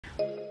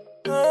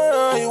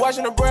You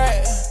watching the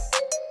brat?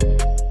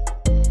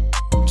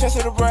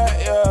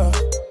 ChesaTheBrat, yeah.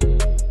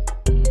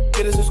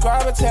 Get a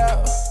subscriber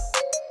tab.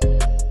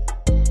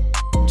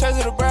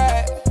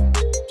 ChesaTheBrat,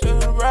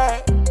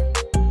 ChesaTheBrat,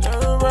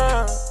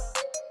 ChesaTheBrat.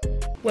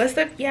 What's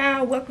up,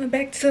 y'all? Welcome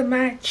back to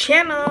my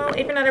channel.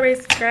 If you're not already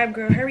subscribed,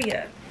 girl, hurry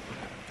up.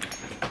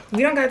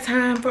 We don't got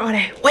time for all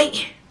that.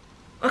 Wait.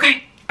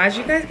 Okay. As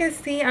you guys can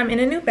see, I'm in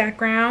a new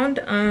background.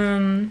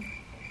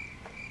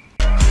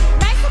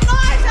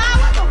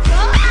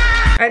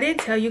 I did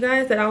tell you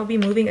guys that I will be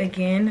moving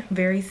again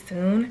very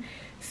soon,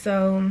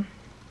 so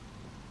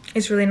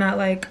it's really not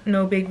like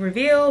no big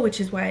reveal, which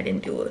is why I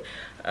didn't do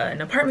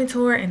an apartment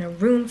tour and a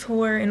room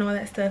tour and all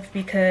that stuff,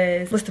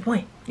 because what's the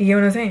point? You get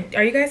what I'm saying?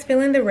 Are you guys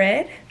feeling the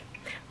red?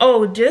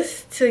 Oh,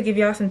 just to give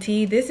y'all some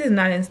tea, this is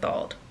not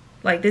installed.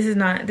 Like this is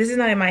not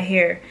in my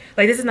hair.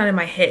 Like this is not in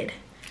my head.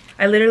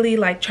 I literally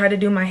like try to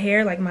do my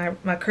hair, like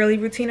my curly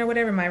routine or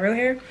whatever, my real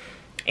hair,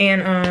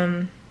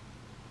 and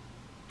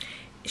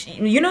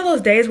you know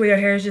those days where your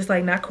hair is just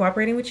like not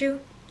cooperating with you?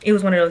 It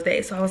was one of those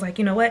days. So I was like,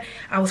 you know what?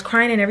 I was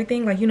crying and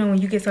everything. Like, you know,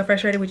 when you get so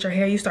frustrated with your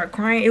hair, you start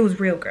crying. It was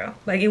real, girl.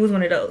 Like, it was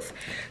one of those.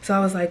 So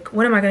I was like,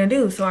 what am I going to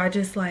do? So I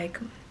just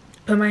like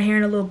put my hair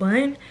in a little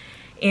bun,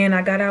 and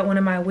I got out one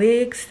of my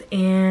wigs,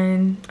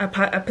 and I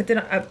put it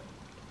on.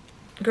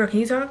 Girl, can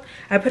you talk?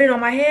 I put it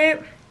on my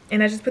head,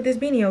 and I just put this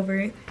beanie over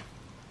it.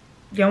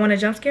 Y'all want a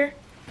jump scare?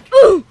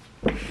 Ooh!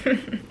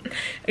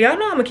 Y'all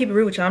know I'm gonna keep it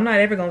real with y'all. I'm not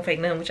ever gonna fake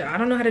nothing with y'all. I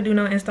don't know how to do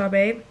no install,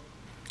 babe.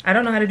 I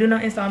don't know how to do no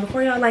install. And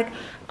before y'all like,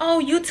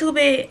 oh, YouTube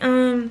it,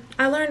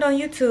 I learned on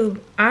YouTube.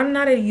 I'm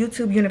not a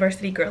YouTube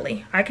university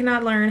girly. I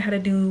cannot learn how to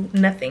do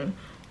nothing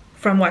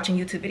from watching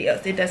YouTube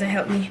videos. It doesn't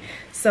help me.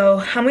 So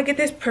I'm gonna get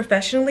this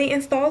professionally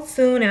installed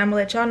soon, and I'm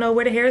gonna let y'all know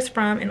where the hair is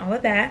from and all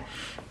of that.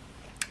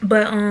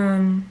 But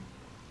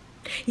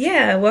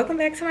yeah, welcome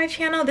back to my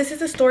channel. This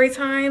is a story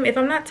time. If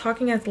I'm not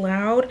talking as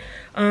loud,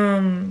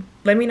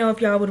 let me know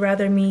if y'all would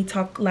rather me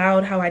talk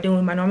loud how I do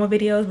in my normal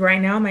videos. But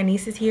right now my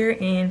niece is here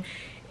and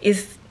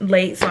it's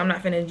late, so I'm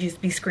not gonna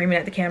just be screaming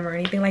at the camera or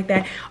anything like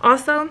that.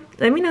 Also,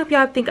 let me know if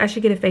y'all think I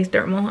should get a face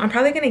dermal. I'm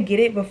probably gonna get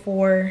it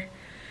before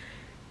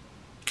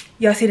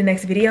y'all see the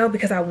next video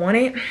because I want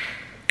it.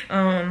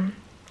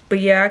 But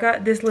yeah, I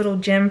got this little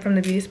gem from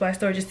the beauty supply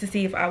store just to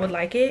see if I would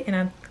like it,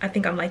 and I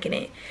think I'm liking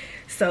it.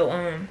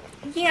 So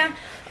yeah,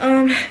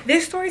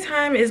 this story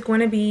time is going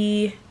to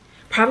be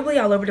probably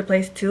all over the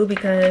place too,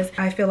 because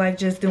I feel like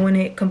just doing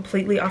it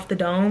completely off the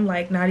dome,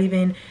 like not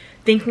even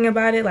thinking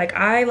about it. Like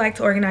I like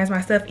to organize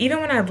my stuff.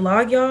 Even when I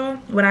vlog, y'all,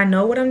 when I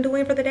know what I'm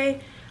doing for the day,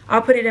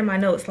 I'll put it in my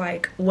notes,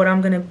 like what I'm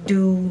gonna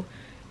do.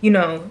 You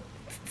know,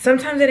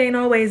 sometimes it ain't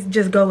always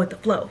just go with the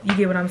flow. You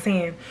get what I'm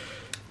saying?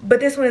 But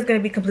this one is gonna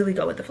be completely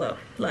go with the flow.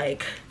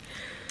 Like,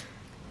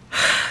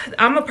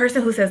 I'm a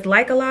person who says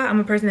like a lot. I'm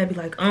a person that be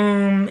like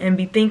and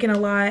be thinking a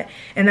lot,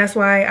 and that's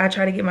why I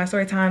try to get my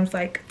story times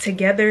like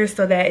together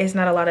so that it's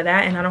not a lot of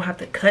that and I don't have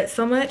to cut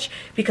so much,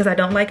 because I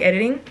don't like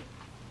editing.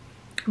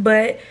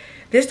 But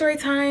this story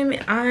time,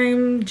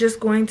 I'm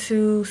just going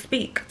to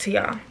speak to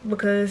y'all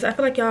because I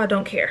feel like y'all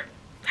don't care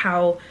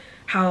how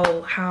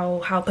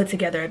put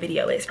together a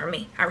video is for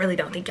me. I really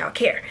don't think y'all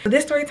care. So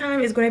this story time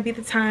is going to be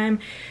the time,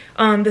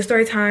 the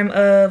story time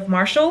of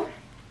Marshall.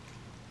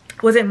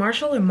 Was it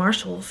Marshall or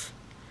Marshalls?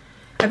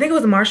 I think it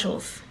was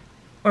Marshalls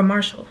or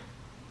Marshall.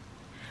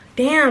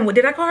 Damn,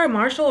 did I call her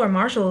Marshall or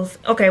Marshalls?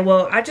 Okay,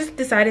 well, I just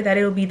decided that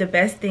it would be the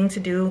best thing to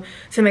do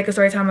to make a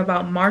story time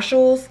about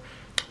Marshalls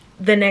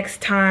the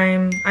next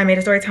time I made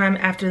a story time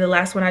after the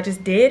last one I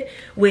just did,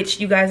 which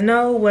you guys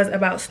know was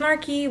about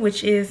Snarky,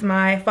 which is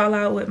my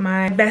fallout with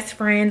my best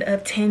friend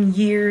of 10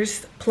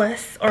 years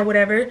plus or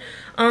whatever.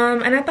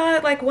 And I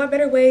thought, like, what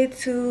better way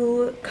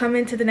to come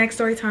into the next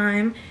story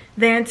time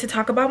than to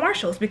talk about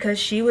Marshalls, because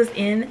she was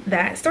in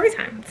that story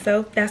time.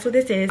 So that's what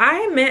this is.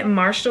 I met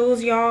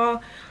Marshalls,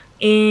 y'all,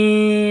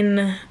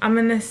 in, I'm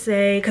gonna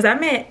say, because I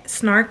met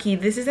Snarky.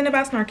 This isn't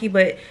about Snarky,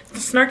 but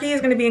Snarky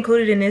is gonna be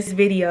included in this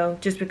video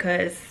just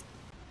because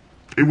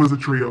it was a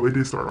trio. It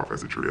did start off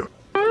as a trio.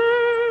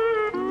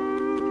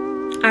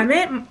 I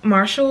met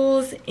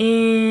Marshalls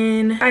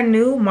I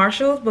knew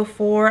Marshalls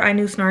before I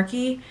knew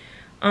Snarky.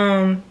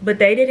 But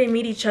they didn't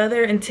meet each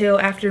other until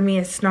after me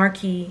and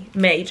Snarky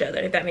met each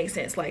other, if that makes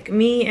sense. Like,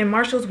 me and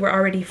Marshalls were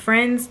already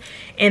friends,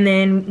 and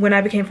then when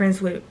I became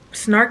friends with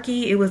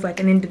Snarky, it was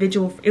like an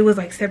individual, it was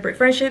like separate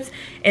friendships,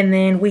 and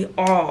then we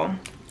all,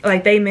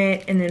 like, they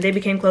met and then they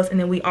became close, and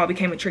then we all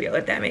became a trio,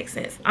 if that makes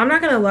sense. I'm not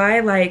gonna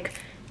lie, like,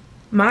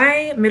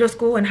 my middle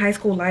school and high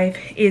school life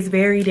is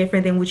very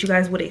different than what you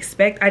guys would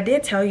expect. I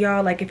did tell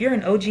y'all, like, if you're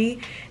an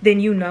OG, then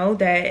you know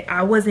that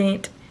I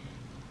wasn't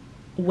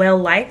well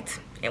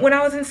liked when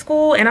I was in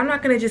school. And I'm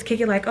not gonna just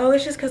kick it like, oh,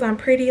 it's just because I'm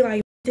pretty,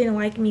 like, didn't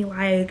like me.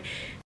 Like,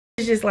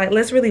 it's just like,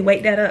 let's really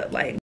wake that up.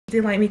 Like,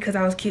 didn't like me because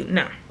I was cute.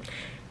 No,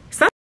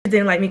 some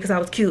didn't like me because I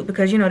was cute,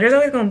 because, you know, there's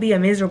always gonna be a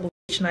miserable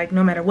bitch, like,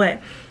 no matter what.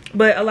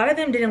 But a lot of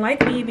them didn't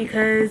like me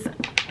because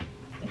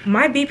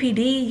my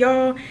BPD,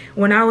 y'all,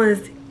 when I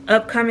was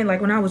upcoming,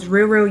 like when I was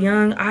real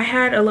young, I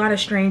had a lot of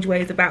strange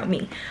ways about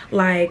me.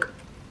 Like,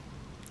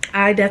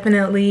 I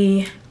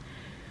definitely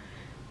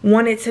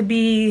wanted to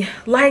be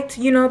liked,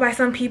 you know, by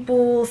some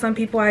people. Some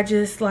people I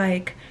just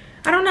like,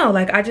 I don't know,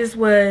 like I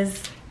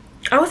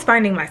was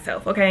finding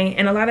myself, okay?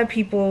 And a lot of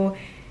people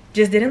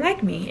just didn't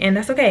like me, and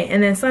that's okay.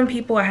 And then some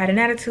people I had an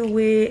attitude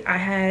with. I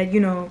had, you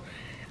know,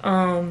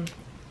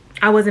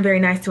 I wasn't very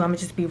nice to. I'm gonna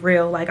just be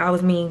real. Like I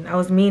was mean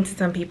to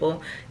some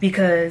people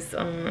because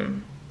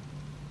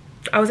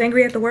I was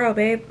angry at the world,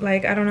 babe.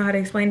 Like I don't know how to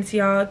explain it to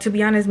y'all. To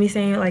be honest, me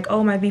saying like,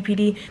 oh, my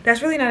BPD,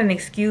 that's really not an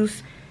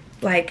excuse.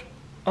 Like,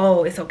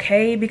 oh, it's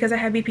okay because I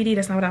have BPD.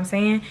 That's not what I'm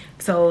saying.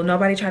 So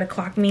nobody try to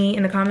clock me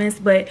in the comments,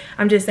 but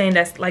I'm just saying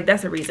that's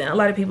a reason. A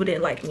lot of people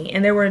didn't like me,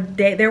 and there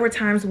were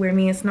times where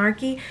me and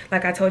Snarky,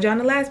 like I told y'all in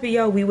the last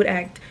video, we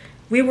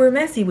were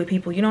messy with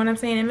people. You know what I'm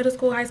saying? In middle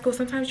school, high school,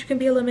 sometimes you can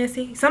be a little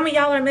messy. Some of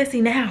y'all are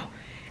messy now,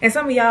 and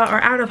some of y'all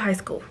are out of high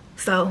school,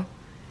 so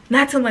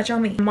not too much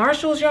on me.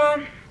 Marshalls, y'all.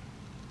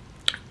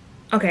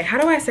 Okay, how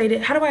do I say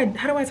this? How do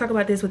I talk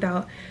about this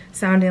without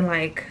sounding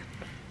like,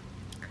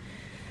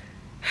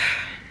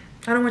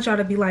 I don't want y'all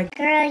to be like,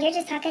 girl, you're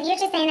just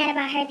saying that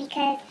about her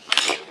because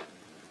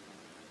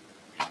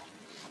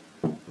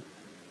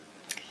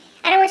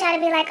I don't want y'all to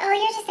be like, oh,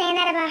 you're just saying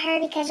that about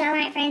her because y'all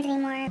aren't friends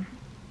anymore.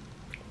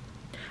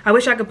 I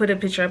wish I could put a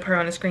picture of her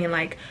on the screen.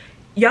 Like,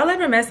 y'all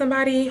ever met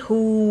somebody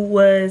who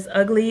was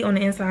ugly on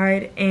the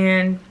inside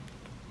and,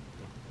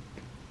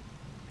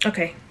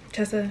 okay,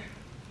 Chesa,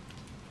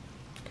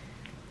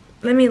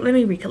 let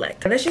me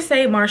recollect. Let's just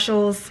say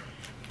Marshalls,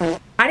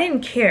 I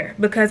didn't care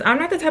because I'm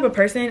not the type of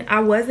person,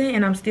 I wasn't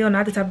and I'm still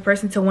not the type of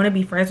person to want to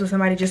be friends with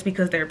somebody just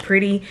because they're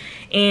pretty.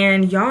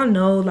 And y'all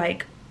know,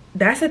 like,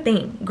 that's the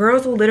thing.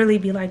 Girls will literally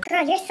be like,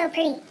 girl, you're so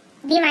pretty,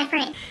 be my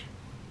friend.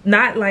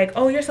 Not like,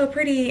 oh, you're so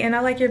pretty and I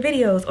like your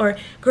videos, or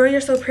girl,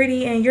 you're so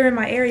pretty and you're in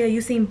my area,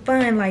 you seem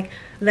fun, like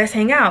let's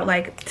hang out.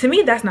 Like, to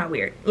me, that's not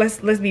weird. Let's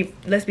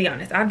be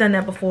honest. I've done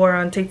that before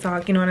on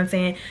TikTok, you know what I'm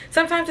saying?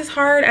 Sometimes it's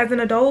hard as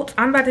an adult.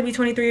 I'm about to be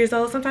 23 years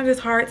old. Sometimes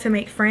it's hard to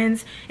make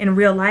friends in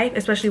real life,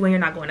 especially when you're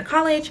not going to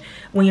college,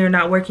 when you're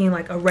not working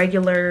like a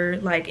regular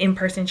like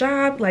in-person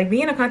job. Like,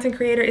 being a content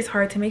creator, it's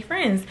hard to make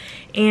friends.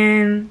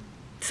 And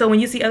so when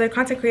you see other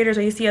content creators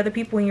or you see other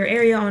people in your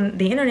area on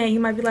the internet, you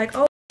might be like,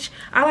 oh,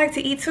 I like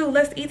to eat too,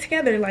 let's eat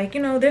together. Like,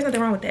 you know, there's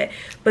nothing wrong with that.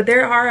 But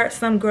there are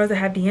some girls that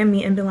have DM'd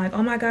me and been like,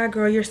 oh my god,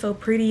 girl, you're so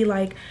pretty,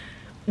 like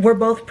we're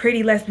both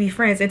pretty, let's be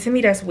friends. And to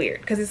me, that's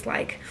weird, because it's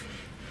like,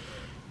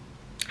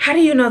 how do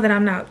you know that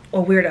I'm not a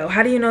weirdo?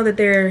 How do you know that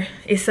there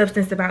is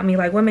substance about me?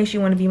 Like, what makes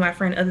you want to be my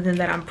friend other than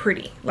that I'm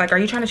pretty? Like, are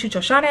you trying to shoot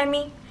your shot at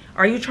me?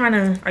 Are you trying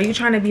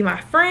to be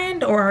my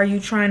friend, or are you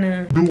trying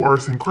to do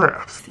arts and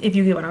crafts? If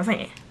you get what I'm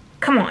saying.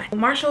 Come on.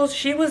 Marshalls,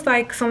 she was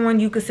like someone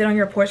you could sit on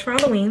your porch for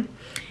Halloween,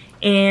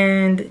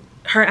 and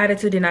her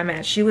attitude did not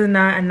match. She was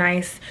not a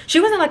nice,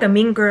 she wasn't like a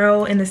mean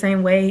girl in the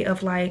same way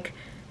of like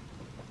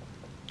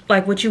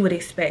what you would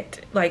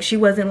expect. Like, she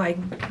wasn't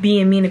like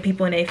being mean to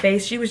people in their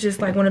face. She was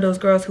just like one of those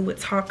girls who would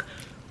talk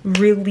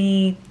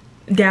really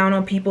down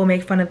on people,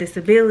 make fun of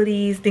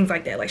disabilities, things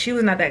like that. Like, she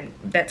was not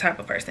that type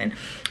of person.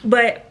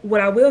 But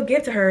what I will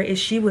give to her is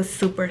she was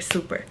super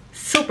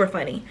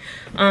funny.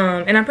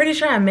 And I'm pretty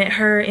sure I met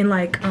her in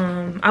like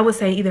I would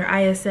say either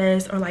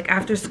ISS or like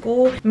after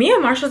school. Me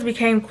and Marshalls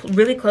became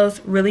really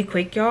close really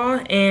quick, y'all,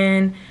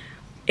 and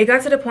it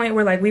got to the point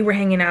where like we were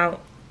hanging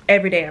out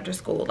every day after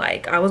school.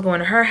 Like, I was going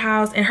to her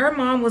house, and her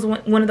mom was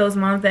one of those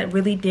moms that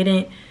really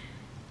didn't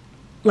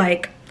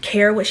like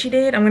care what she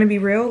did. I'm gonna be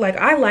real. Like,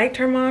 I liked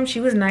her mom.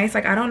 She was nice.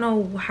 Like, I don't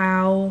know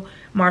how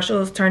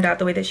Marshalls turned out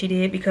the way that she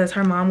did, because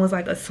her mom was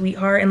like a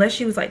sweetheart, unless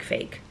she was like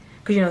fake.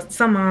 Because, you know,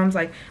 some moms,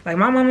 like my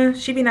mama,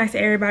 she be nice to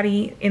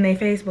everybody in their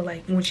face, but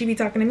like when she be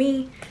talking to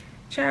me,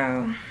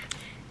 child.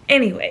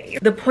 Anyway,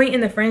 the point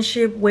in the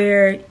friendship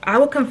where I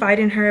would confide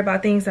in her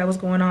about things that was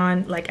going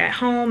on like at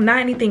home, not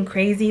anything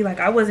crazy. Like,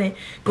 I wasn't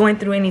going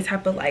through any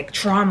type of like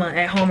trauma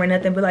at home or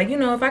nothing, but like, you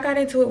know, if I got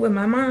into it with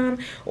my mom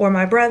or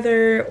my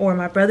brother or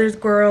my brother's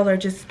girl, or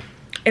just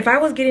if I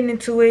was getting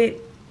into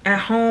it at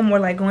home or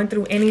like going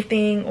through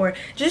anything or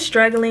just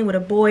struggling with a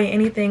boy,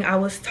 anything, I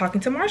was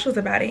talking to Marshalls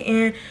about it.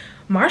 And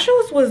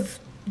Marshalls was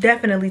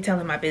definitely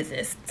telling my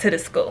business to the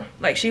school.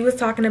 Like, she was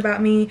talking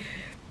about me.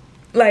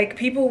 Like,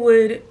 people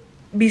would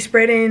be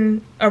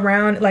spreading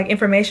around like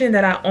information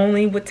that I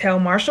only would tell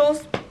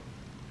Marshalls.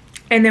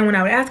 And then when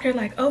I would ask her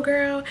like, oh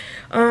girl,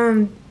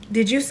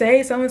 did you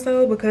say so and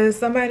so because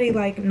somebody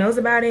like knows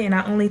about it and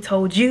I only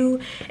told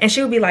you? And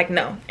she would be like,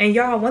 no. And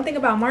y'all, one thing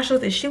about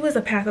Marshalls is she was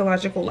a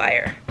pathological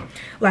liar.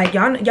 Like,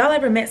 y'all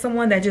ever met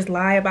someone that just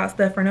lie about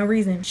stuff for no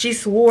reason? She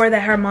swore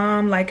that her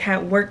mom like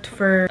had worked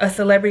for a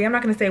celebrity. I'm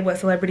not gonna say what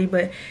celebrity,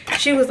 but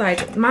she was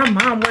like, my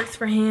mom works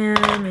for him,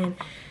 and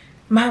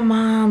my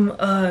mom,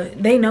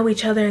 they know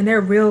each other and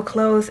they're real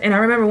close. And I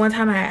remember one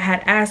time I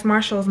had asked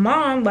Marshall's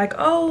mom, like,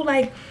 oh,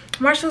 like,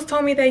 Marshall's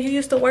told me that you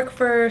used to work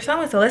for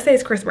so-and-so. Let's say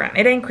it's Chris Brown.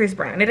 It ain't Chris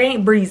Brown. It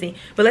ain't Breezy.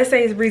 But let's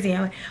say it's Breezy.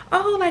 I'm like,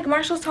 oh, like,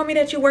 Marshall's told me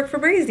that you work for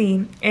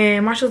Breezy.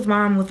 And Marshall's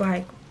mom was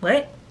like,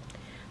 what?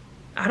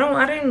 I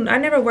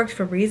never worked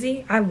for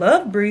Breezy. I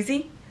love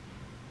Breezy.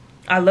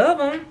 I love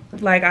him.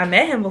 Like, I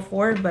met him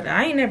before, but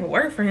I ain't never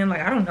worked for him.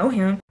 Like, I don't know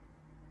him.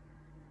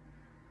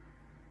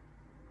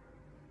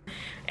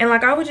 And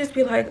like, I would just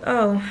be like,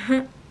 oh,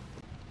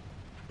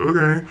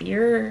 Okay.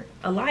 you're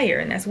a liar,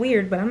 and that's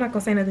weird, but I'm not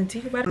gonna say nothing to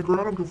you about it. Girl,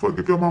 I don't give a fuck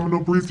if your mama no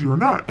breezy or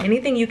not.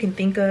 Anything you can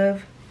think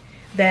of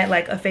that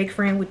like a fake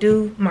friend would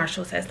do,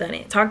 Marshalls has done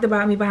it. Talked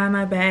about me behind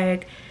my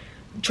back,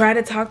 tried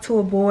to talk to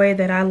a boy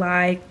that I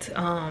liked,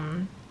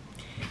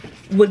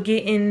 would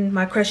get in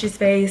my crush's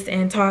face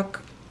and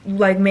talk,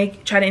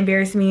 like try to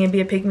embarrass me and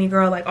be a pick-me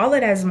girl. Like, all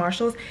of that is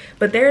Marshalls.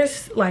 But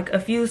there's like a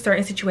few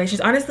certain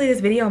situations. Honestly, this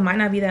video might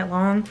not be that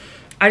long.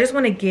 I just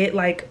want to get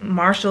like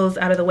Marshalls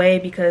out of the way,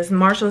 because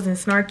Marshalls and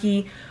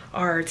Snarky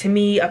are, to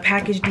me, a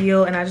package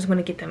deal, and I just want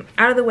to get them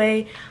out of the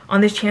way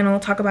on this channel,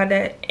 talk about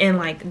that, and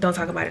like don't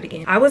talk about it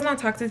again. I was not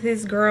toxic to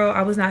this girl.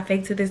 I was not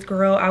fake to this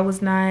girl.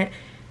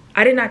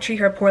 I did not treat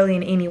her poorly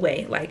in any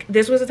way. Like,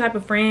 this was the type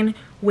of friend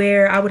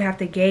where I would have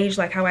to gauge,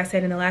 like how I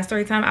said in the last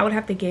story time, I would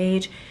have to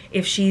gauge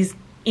if she's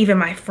even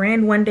my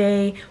friend. One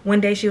day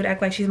she would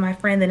act like she's my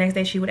friend, the next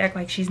day she would act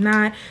like she's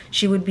not.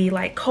 She would be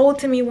like cold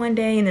to me one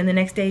day, and then the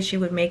next day she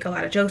would make a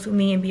lot of jokes with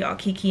me and be all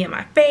kiki in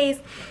my face.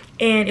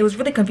 And it was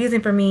really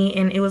confusing for me,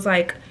 and it was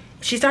like,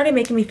 she started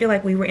making me feel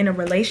like we were in a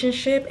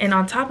relationship. And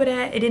on top of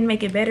that, it didn't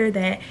make it better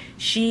that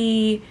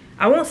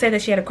I won't say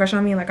that she had a crush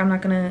on me. Like, I'm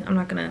not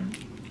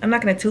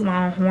gonna toot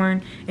my own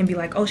horn and be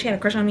like, oh, she had a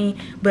crush on me,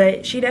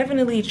 but she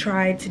definitely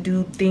tried to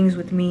do things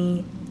with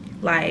me,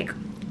 like,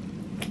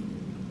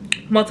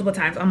 multiple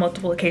times on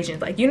multiple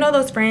occasions. Like, you know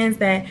those friends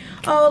that,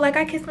 oh, like,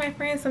 I kiss my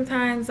friends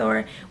sometimes,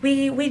 or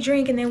we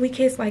drink and then we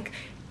kiss. Like,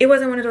 it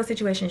wasn't one of those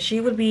situations.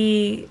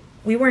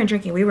 We weren't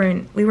drinking, we were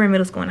in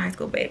middle school and high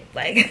school, babe.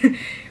 Like,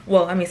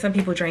 well, I mean, some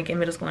people drink in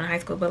middle school and high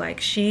school, but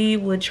like, she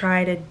would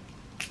try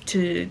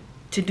to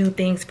do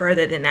things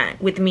further than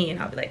that with me, and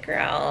I'll be like,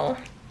 girl,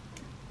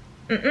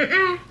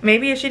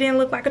 maybe if she didn't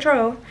look like a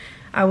troll,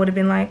 I would have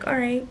been like, all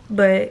right.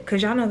 But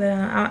because y'all know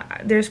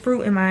that there's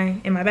fruit in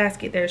my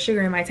basket, there's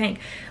sugar in my tank,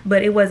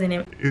 but it wasn't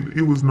in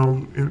It was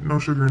no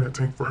sugar in that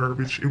tank for her,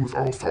 bitch. It was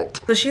all salt.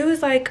 So she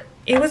was like,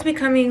 it was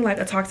becoming like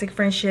a toxic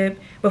friendship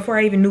before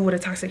I even knew what a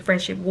toxic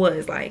friendship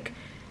was. Like,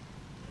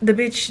 the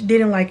bitch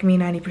didn't like me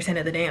 90%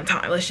 of the damn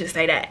time, let's just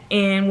say that.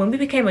 And when we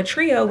became a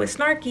trio with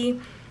Snarky,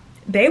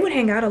 they would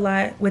hang out a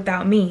lot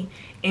without me,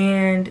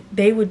 and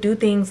they would do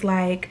things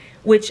like,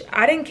 which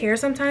I didn't care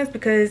sometimes,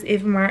 because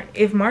if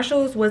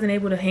Marshalls wasn't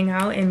able to hang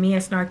out and me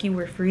and Snarky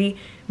were free,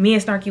 me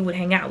and Snarky would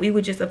hang out. We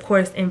would just, of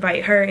course,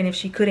 invite her, and if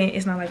she couldn't,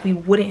 it's not like we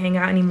wouldn't hang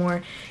out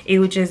anymore. It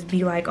would just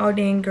be like, oh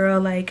dang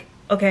girl, like,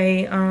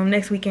 okay,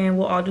 next weekend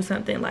we'll all do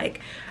something.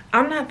 Like,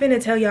 I'm not finna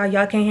tell y'all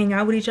can't hang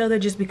out with each other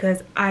just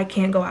because I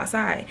can't go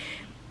outside.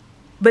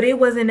 But it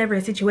wasn't ever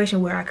a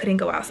situation where I couldn't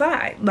go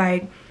outside.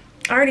 Like,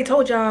 I already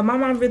told y'all, my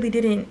mom really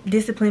didn't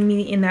discipline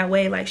me in that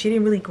way. Like, she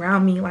didn't really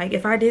ground me. Like,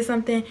 if I did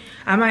something,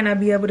 I might not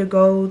be able to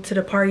go to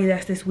the party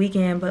that's this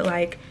weekend, but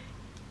like,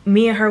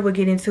 me and her would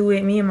get into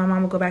it. Me and my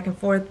mom would go back and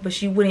forth, but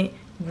she wouldn't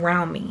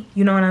ground me.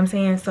 You know what I'm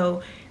saying?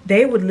 So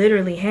they would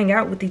literally hang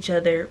out with each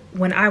other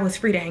when I was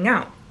free to hang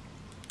out.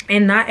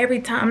 And not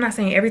every time, I'm not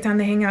saying every time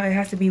they hang out it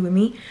has to be with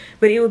me,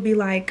 but it would be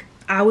like,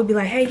 I would be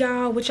like, hey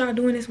y'all, what y'all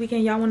doing this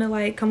weekend? Y'all want to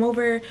like come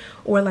over?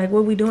 Or like,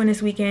 what we doing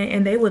this weekend?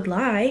 And they would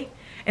lie.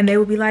 And they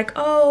would be like,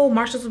 oh,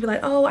 Marshalls would be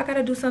like, oh, I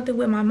gotta do something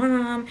with my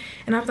mom.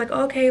 And I was like,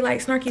 okay,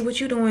 like, Snarky, what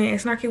you doing? And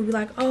Snarky would be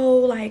like, oh,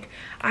 like,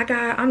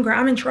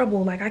 I'm in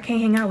trouble. Like, I can't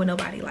hang out with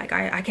nobody. Like,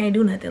 I can't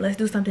do nothing. Let's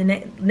do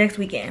something next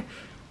weekend.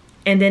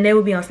 And then they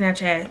would be on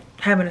Snapchat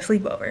having a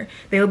sleepover.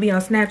 They would be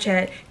on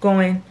Snapchat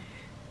going,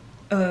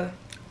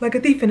 like a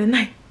thief in the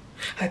night.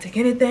 I take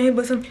anything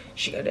but some,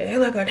 she got that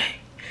head like a day.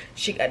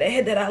 She got that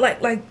head that I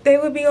like. Like, they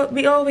would be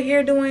over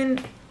here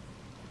doing,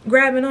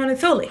 grabbing on a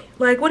Tully.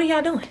 Like, what are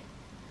y'all doing?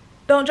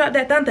 Don't drop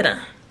that dun-dun-dun.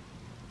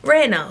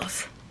 Red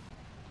nose.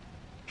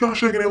 Y'all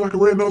shaking it like a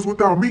red nose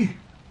without me.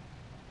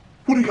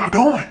 What are y'all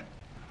doing?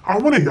 I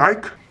want to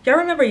yike. Y'all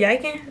remember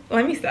yiking?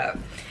 Let me stop.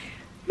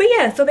 But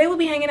yeah, so they would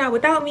be hanging out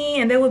without me,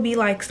 and they would be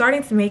like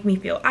starting to make me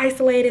feel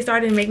isolated,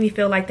 starting to make me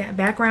feel like that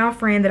background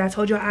friend that I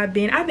told you I've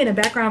been a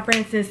background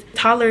friend since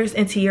toddlers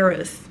and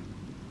tiaras.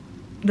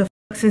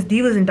 Since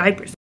divas and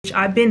diapers.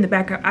 I've been the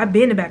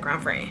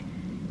background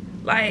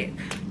friend. Like,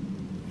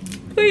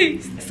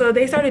 please. So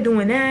they started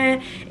doing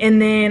that,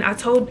 and then I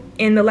told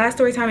in the last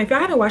story time, if y'all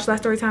haven't watched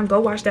last story time, go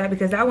watch that,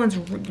 because that one's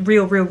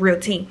real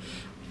tea.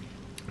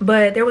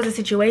 But there was a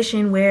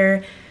situation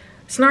where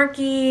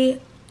Snarky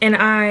and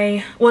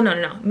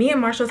no, me and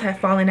Marshalls had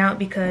fallen out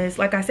because,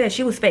 like I said,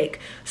 she was fake.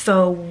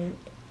 So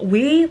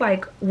we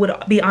like would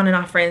be on and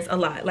off friends a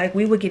lot. Like,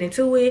 we would get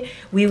into it,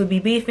 we would be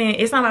beefing.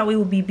 It's not like we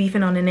would be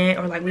beefing on the net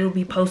or like we would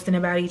be posting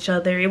about each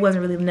other. It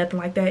wasn't really nothing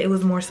like that. It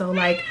was more so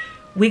like,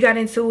 we got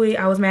into it,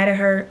 I was mad at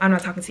her, I'm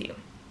not talking to you.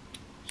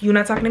 You're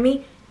not talking to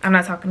me, I'm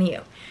not talking to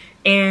you.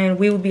 And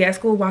we would be at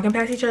school walking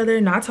past each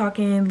other, not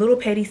talking, little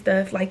petty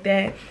stuff like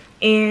that.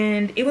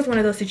 And it was one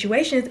of those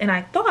situations, and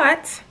I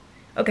thought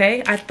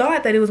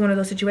that it was one of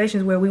those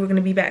situations where we were going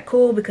to be back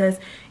cool, because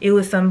it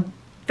was some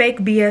fake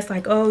BS,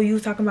 like, oh, you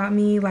was talking about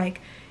me,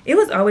 like, it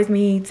was always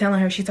me telling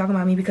her she's talking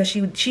about me, because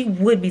she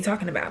would be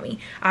talking about me.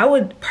 I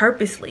would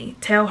purposely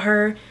tell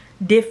her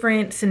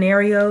different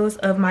scenarios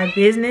of my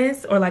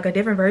business, or like a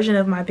different version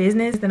of my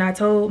business than I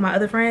told my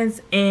other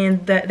friends,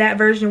 and that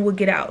version would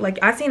get out. Like,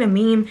 I seen a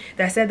meme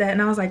that said that,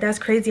 and I was like, that's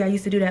crazy. I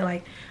used to do that.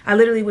 Like, I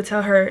literally would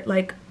tell her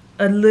like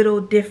a little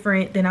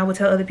different than I would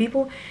tell other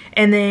people,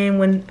 and then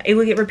when it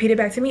would get repeated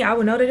back to me, I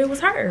would know that it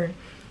was her.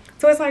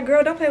 So it's like,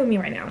 girl, don't play with me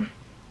right now.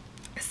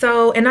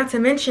 So, and not to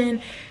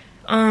mention,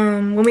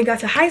 when we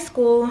got to high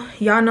school,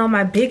 y'all know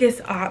my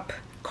biggest op,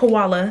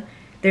 Koala.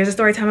 There's a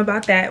story time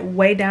about that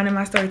way down in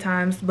my story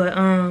times. But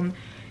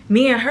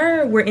me and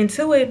her were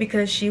into it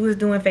because she was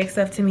doing fake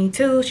stuff to me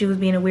too. She was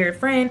being a weird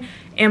friend,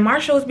 and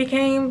Marshalls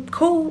became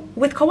cool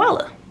with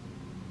Koala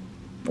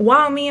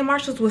while me and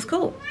Marshalls was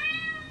cool.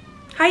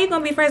 How you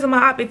gonna be friends with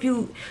my op if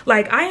you,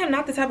 like, I am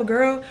not the type of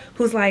girl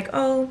who's like,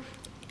 oh,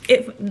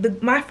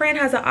 if my friend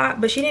has an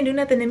op but she didn't do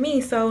nothing to me,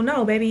 so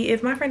no, baby,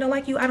 if my friend don't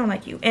like you, I don't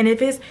like you. And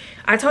if it's,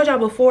 I told y'all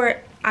before,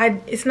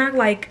 it's not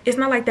like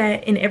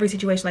that in every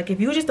situation. Like, if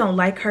you just don't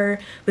like her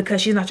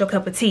because she's not your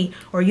cup of tea,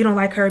 or you don't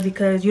like her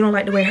because you don't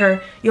like the way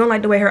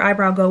her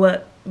eyebrow go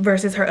up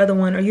versus her other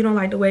one, or you don't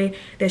like the way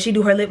that she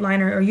do her lip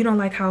liner, or you don't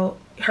like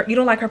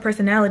her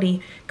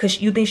personality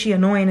because you think she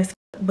annoying as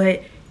fuck,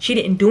 but she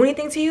didn't do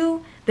anything to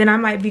you, then I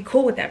might be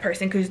cool with that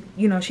person because,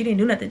 you know, she didn't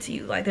do nothing to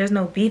you. Like, there's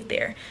no beef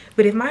there.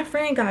 But if my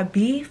friend got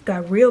beef,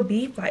 got real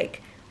beef,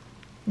 like,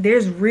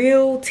 there's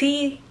real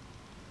tea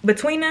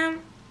between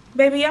them,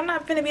 baby, I'm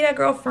not finna be that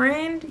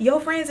girlfriend. Your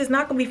friends is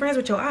not gonna be friends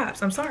with your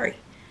ops. I'm sorry.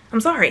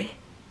 I'm sorry.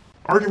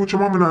 Argue with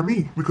your mama, not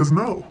me, because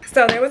no.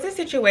 So there was a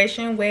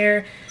situation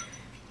where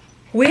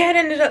we had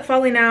ended up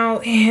falling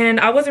out, and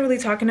I wasn't really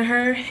talking to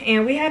her,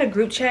 and we had a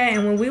group chat,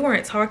 and when we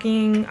weren't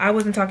talking, I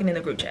wasn't talking in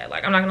the group chat.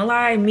 Like, I'm not gonna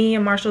lie, me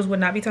and Marshalls would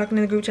not be talking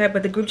in the group chat,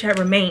 but the group chat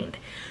remained.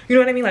 You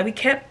know what I mean? Like, we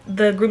kept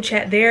the group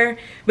chat there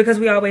because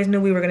we always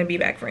knew we were gonna be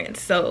back friends,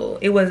 so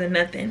it wasn't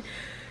nothing.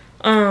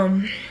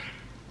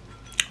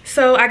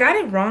 So I got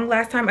it wrong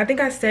last time. I think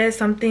I said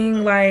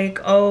something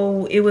like,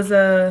 oh, it was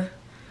a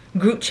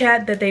group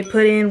chat that they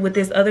put in with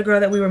this other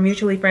girl that we were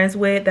mutually friends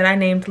with that I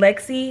named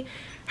Lexi,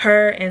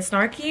 her, and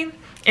Snarky.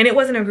 And it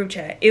wasn't a group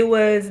chat. It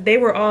was, they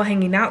were all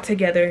hanging out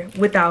together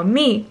without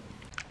me.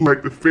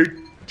 Like the fake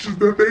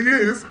that they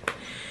is.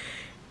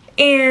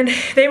 And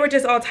they were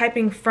just all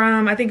typing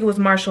from, I think it was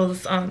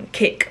Marshall's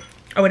Kick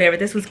or whatever.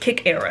 This was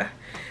Kick era.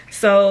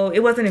 So it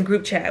wasn't a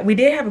group chat. We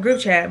did have a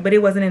group chat, but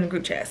it wasn't in a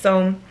group chat.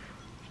 So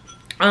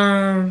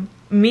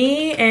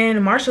me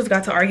and Marshalls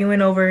got to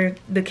arguing over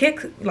the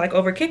Kick, like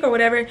over Kick or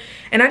whatever.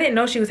 And I didn't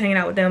know she was hanging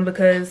out with them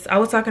because I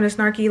was talking to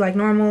Snarky like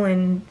normal,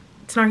 and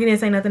Snarky didn't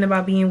say nothing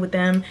about being with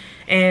them.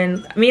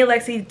 And me and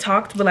Lexi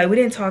talked, but like we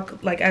didn't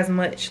talk like as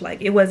much.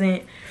 Like, it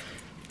wasn't,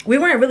 we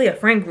weren't really a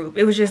friend group.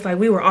 It was just like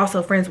we were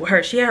also friends with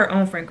her. She had her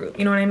own friend group,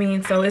 you know what I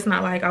mean? So it's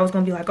not like I was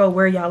gonna be like, oh,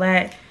 where y'all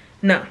at?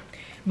 No.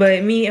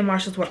 But me and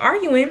Marshalls were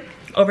arguing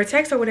over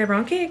text or whatever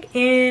on Kick,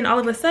 and all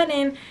of a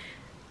sudden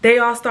they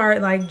all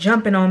start like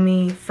jumping on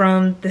me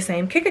from the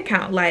same Kick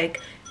account. Like,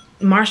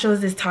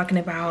 Marshalls is talking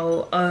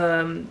about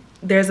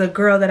there's a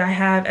girl that I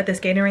have at the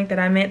skating rink that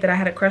I met that I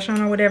had a crush on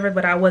or whatever,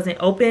 but I wasn't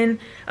open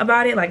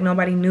about it. Like,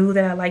 nobody knew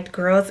that I liked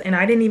girls, and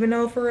I didn't even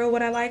know for real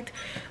what I liked.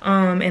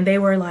 And they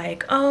were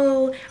like,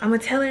 oh, I'm gonna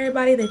tell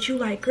everybody that you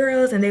like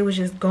girls, and they was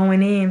just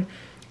going in.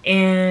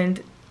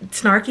 And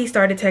Snarky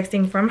started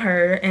texting from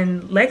her,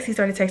 and Lexi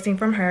started texting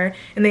from her,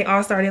 and they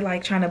all started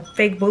like trying to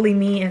fake bully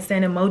me and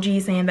send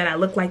emojis saying that I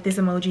look like this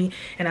emoji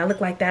and I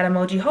look like that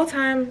emoji. Whole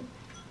time,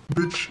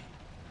 bitch,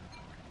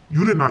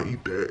 you did not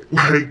eat that.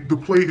 Like, the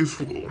plate is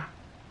full.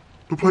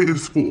 The plate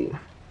is full.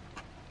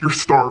 You're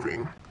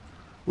starving.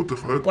 What the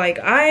fuck? Like,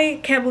 I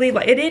can't believe,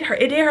 like, it did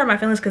hurt my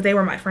feelings because they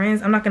were my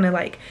friends. I'm not gonna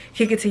like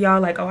kick it to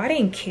y'all like, oh, I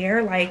didn't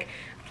care. Like,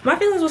 my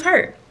feelings was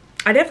hurt.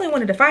 I definitely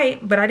wanted to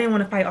fight, but I didn't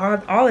want to fight all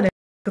of them.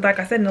 Because like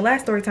I said in the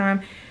last story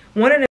time,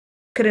 one of them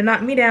could have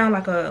knocked me down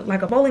like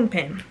a bowling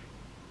pin.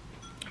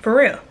 For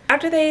real.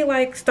 After they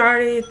like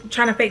started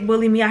trying to fake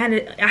bully me, I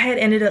had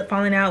ended up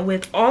falling out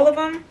with all of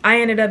them. I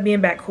ended up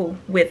being back cool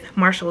with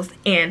Marshalls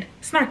and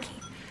Snarky.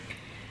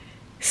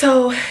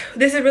 So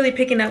this is really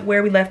picking up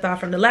where we left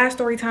off from the last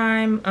story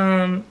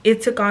time.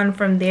 It took on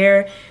from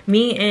there.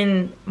 Me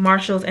and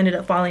Marshalls ended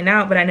up falling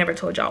out, but I never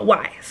told y'all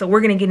why. So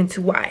we're gonna get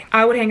into why.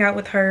 I would hang out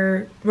with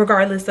her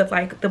regardless of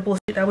like the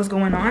bullshit that was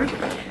going on.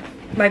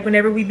 Like,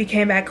 whenever we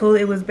became back cool,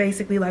 it was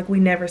basically like we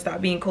never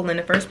stopped being cool in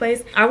the first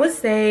place. I would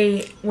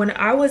say when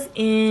I was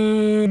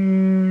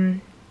in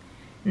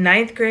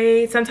 9th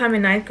grade, sometime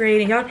in 9th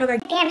grade, and y'all probably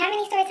like, damn, how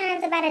many story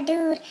times about a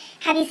dude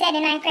have you said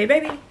in 9th grade? hey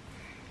baby,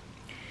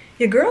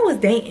 your girl was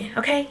dating,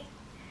 okay?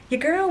 Your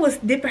girl was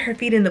dipping her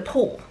feet in the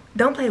pool.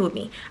 Don't play with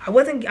me. I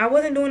wasn't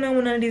doing that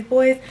with none of these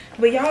boys,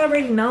 but y'all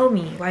already know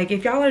me. Like,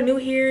 if y'all are new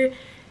here,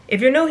 if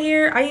you're new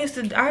here,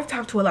 I've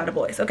talked to a lot of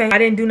boys, okay? I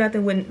didn't do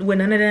nothing with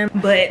none of them,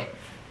 but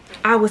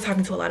I was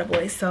talking to a lot of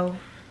boys, so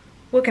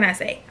what can I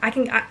say?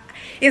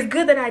 It's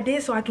good that I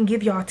did so I can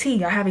give y'all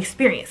tea. I have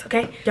experience,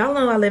 okay? Y'all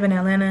know I live in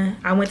Atlanta.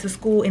 I went to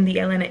school in the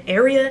Atlanta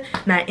area,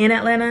 not in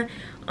Atlanta.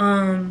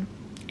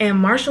 And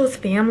Marshall's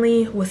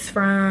family was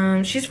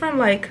from, she's from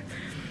like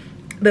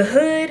the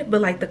hood,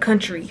 but like the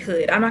country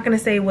hood. I'm not gonna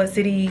say what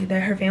city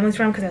that her family's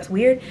from because that's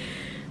weird,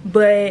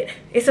 but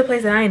it's a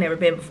place that I ain't never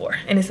been before,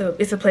 and it's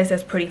a place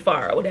that's pretty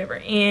far or whatever.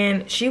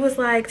 And she was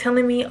like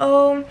telling me,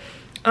 oh,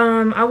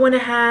 I want to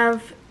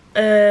have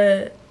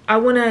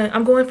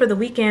I'm going for the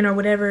weekend or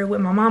whatever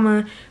with my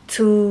mama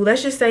to,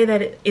 let's just say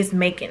that it's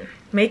Macon.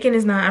 Macon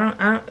is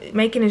not,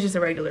 Macon is just a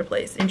regular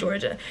place in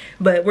Georgia,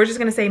 but we're just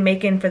gonna say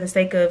Macon for the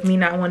sake of me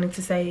not wanting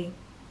to say,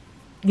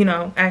 you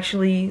know,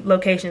 actually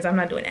locations. I'm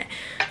not doing that.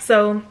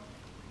 So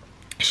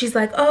she's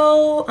like,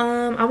 oh,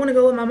 I want to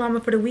go with my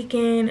mama for the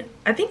weekend.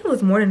 I think it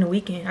was more than a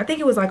weekend. I think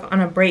it was like on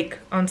a break,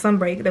 on some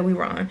break that we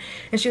were on.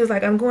 And she was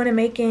like, I'm going to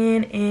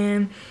Macon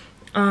and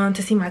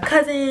to see my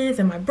cousins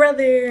and my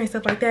brother and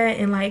stuff like that.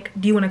 And like,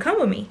 do you want to come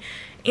with me?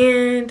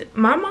 And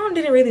my mom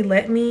didn't really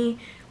let me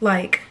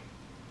like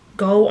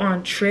go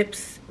on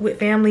trips with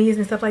families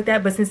and stuff like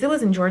that, but since it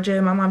was in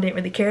Georgia, my mom didn't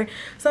really care.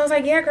 So I was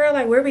like, yeah, girl,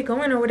 like, where are we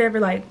going or whatever?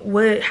 Like,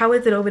 how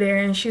is it over there?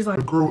 And she's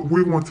like, girl,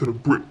 we're going to the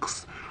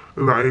bricks.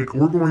 Like,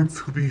 we're going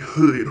to the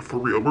hood for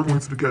real. We're going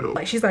to the ghetto.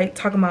 Like, she's like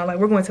talking about like,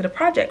 we're going to the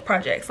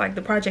projects, like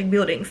the project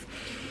buildings.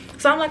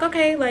 So I'm like,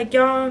 okay, like,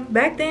 y'all,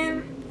 back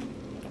then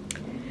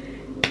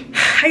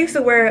I used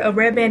to wear a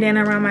red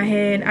bandana around my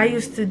head. I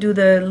used to do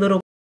the little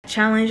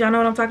challenge. Y'all know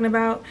what I'm talking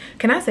about?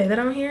 Can I say that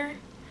on here?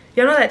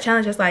 Y'all know that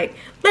challenge that's like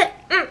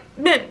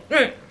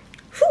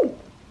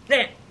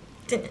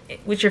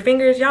with your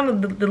fingers. Y'all know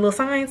the little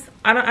signs.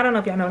 I don't know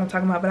if y'all know what I'm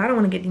talking about, but I don't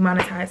want to get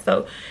demonetized.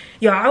 So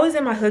y'all, I was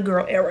in my hood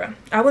girl era.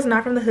 I was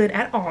not from the hood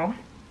at all.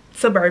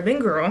 Suburban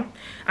girl.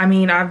 I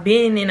mean, I've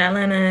been in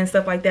Atlanta and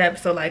stuff like that,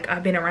 so like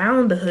I've been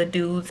around the hood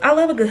dudes. I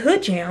love a good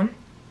hood jam,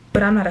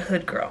 but I'm not a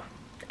hood girl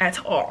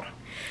at all.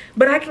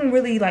 But I can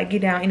really like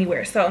get down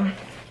anywhere. So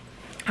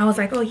I was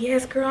like, oh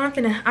yes, girl, I'm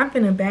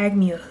finna bag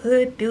me a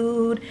hood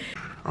dude.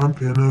 I'm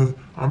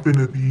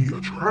finna be a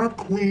trap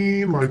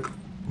queen. Like,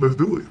 let's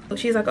do it. So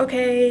she's like,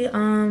 okay,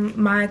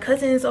 my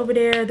cousins over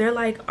there, they're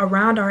like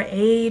around our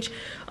age.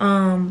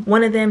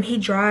 One of them, he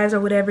drives or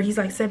whatever. He's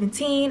like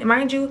 17. And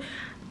mind you,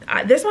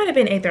 this might have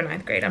been 8th or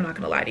 9th grade. I'm not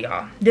gonna lie to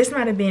y'all. This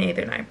might have been 8th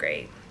or 9th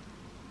grade,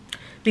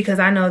 because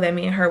I know that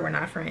me and her were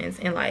not friends.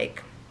 And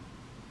like,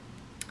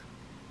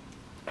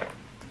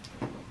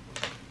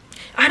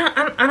 I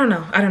don't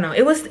know.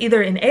 It was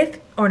either in 8th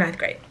or 9th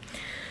grade,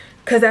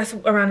 because that's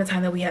around the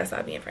time that we had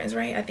stopped being friends,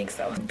 right? I think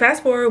so.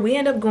 Fast forward, we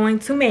end up going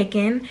to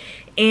Macon,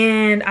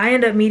 and I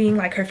end up meeting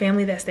like her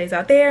family that stays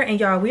out there. And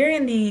y'all, we're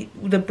in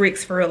the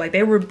bricks for real. Like,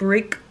 they were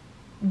brick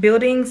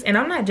buildings, and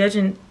I'm not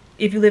judging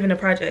if you live in the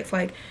projects.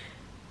 Like,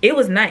 it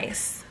was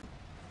nice.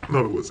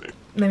 No, it wasn't.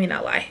 Let me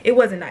not lie. It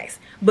wasn't nice,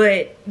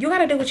 but you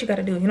gotta do what you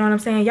gotta do. You know what I'm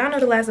saying? Y'all know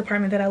the last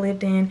apartment that I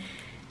lived in.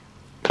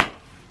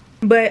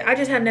 But I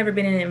just had never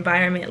been in an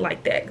environment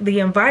like that. The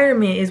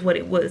environment is what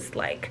it was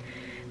like,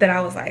 that I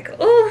was like,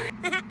 oh,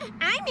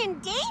 I'm in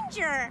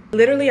danger.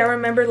 Literally, I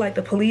remember like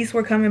the police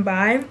were coming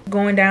by,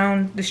 going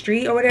down the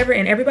street or whatever,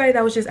 and everybody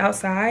that was just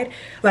outside,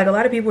 like a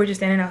lot of people were just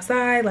standing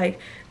outside,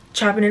 like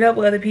chopping it up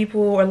with other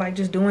people or like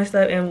just doing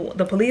stuff. And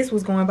the police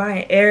was going by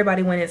and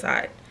everybody went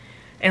inside.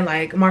 And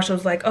like Marshall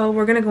was like, oh,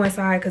 we're gonna go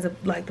inside because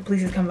like the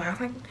police is coming by. I was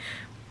like,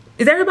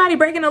 is everybody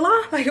breaking the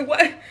law? Like,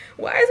 what?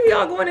 Why is we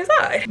all going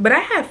inside? But I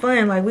had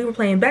fun. Like, we were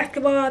playing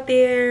basketball out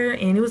there,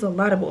 and it was a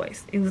lot of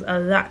boys. It was a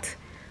lot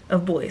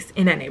of boys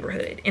in that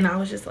neighborhood. And I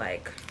was just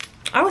like,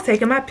 I was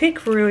taking my pick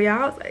for real,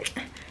 y'all. I was like,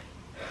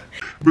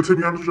 but to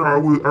be honest with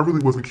y'all, I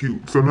really wasn't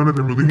cute, so none of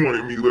them really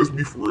wanted me. Let's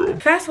be for real.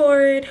 Fast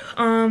forward,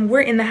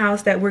 we're in the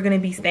house that we're gonna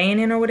be staying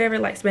in or whatever,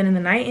 like spending the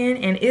night in,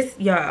 and it's,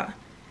 y'all,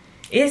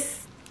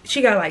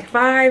 she got like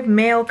 5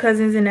 male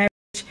cousins in that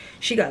bitch.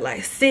 She got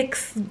like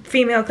 6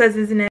 female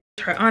cousins in that,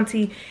 her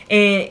auntie,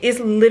 and it's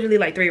literally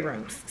like 3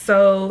 rooms.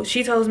 So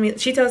she tells me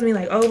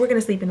like, oh, we're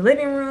gonna sleep in the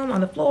living room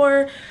on the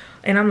floor.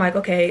 And I'm like,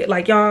 okay,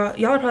 like y'all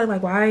are probably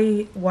like,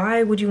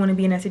 why would you want to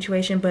be in that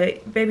situation?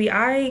 But baby,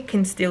 I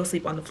can still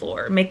sleep on the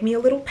floor. Make me a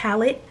little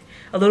pallet,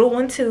 a little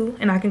one too,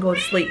 and I can go to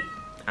sleep.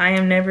 I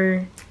am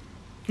never,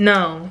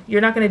 no, you're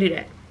not gonna do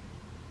that.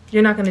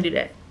 You're not gonna do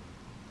that.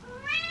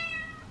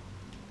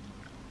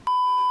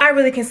 I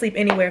really can sleep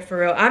anywhere for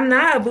real. I'm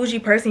not a bougie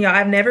person, y'all.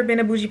 I've never been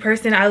a bougie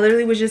person. I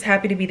literally was just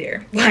happy to be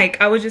there.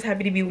 Like, I was just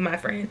happy to be with my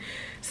friend.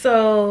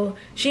 So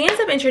she ends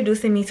up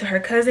introducing me to her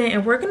cousin,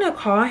 and we're gonna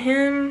call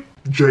him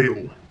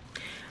Jail.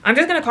 I'm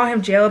just gonna call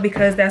him Jail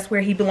because that's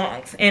where he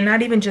belongs, and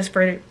not even just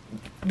for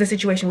the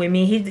situation with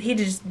me. He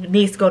just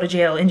needs to go to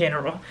jail in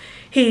general.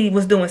 He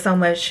was doing so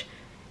much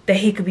that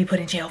he could be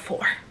put in jail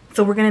for.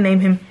 So we're gonna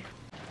name him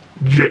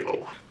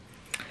Jail.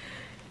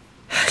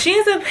 She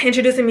ends up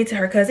introducing me to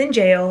her cousin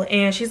Jail,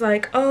 and she's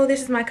like, oh,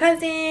 this is my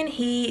cousin.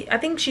 I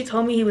think she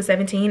told me he was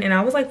 17 and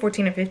I was like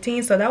 14 or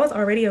 15, so that was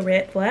already a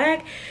red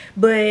flag.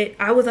 But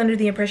I was under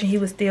the impression he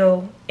was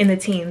still in the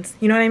teens.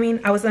 You know what I mean?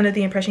 I was under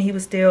the impression he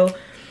was still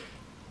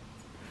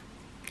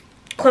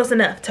close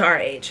enough to our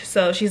age.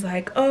 So she's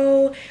like,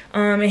 oh,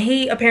 and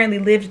he apparently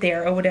lived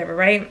there or whatever,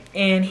 right?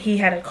 And he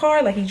had a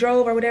car, like he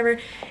drove or whatever.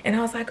 And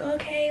I was like,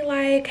 okay,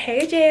 like,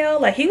 hey Jail.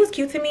 Like, he was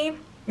cute to me.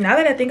 Now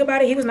that I think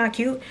about it, he was not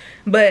cute,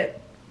 but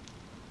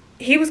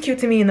he was cute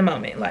to me in the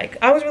moment. Like,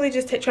 I was really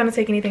just trying to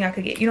take anything I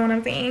could get, you know what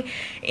I'm saying?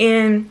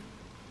 And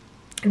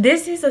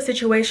this is a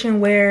situation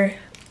where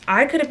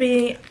I could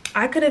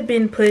have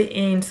been put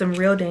in some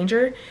real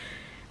danger,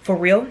 for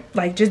real.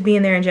 Like, just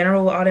being there in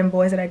general with all them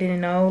boys that I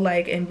didn't know,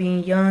 like, and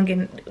being young,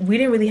 and we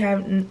didn't really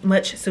have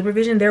much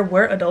supervision. There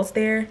were adults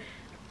there.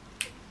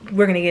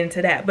 We're gonna get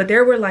into that, but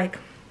there were like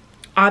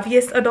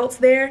obvious adults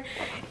there,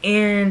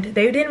 and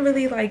they didn't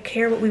really like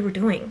care what we were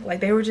doing.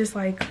 Like, they were just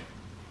like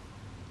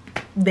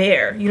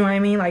there, you know what I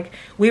mean? Like,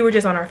 we were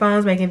just on our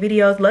phones making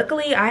videos.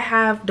 Luckily, I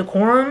have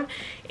decorum,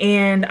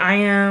 and I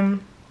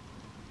am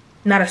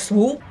not a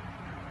swoop.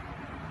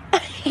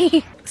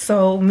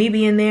 So me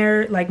being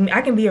there, like,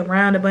 I can be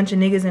around a bunch of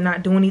niggas and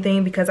not do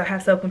anything because I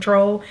have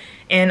self-control,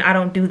 and I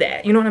don't do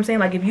that. You know what I'm saying?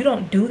 Like, if you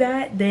don't do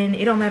that, then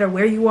it don't matter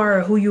where you are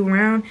or who you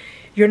around.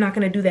 You're not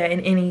going to do that in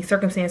any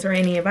circumstance or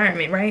any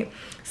environment, right?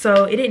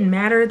 So it didn't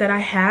matter that I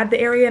had the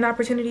area and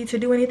opportunity to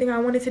do anything I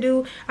wanted to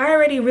do. I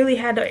already really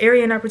had the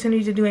area and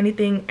opportunity to do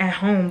anything at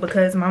home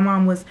because my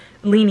mom was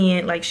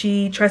lenient. Like,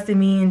 she trusted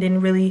me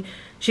and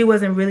she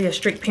wasn't really a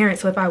strict parent.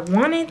 So if I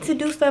wanted to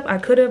do stuff, I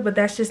could have, but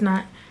that's just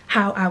not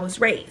how I was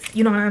raised.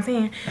 You know what I'm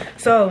saying?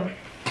 So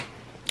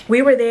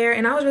we were there,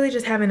 and I was really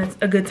just having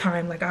a good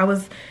time. Like, I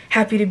was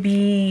happy to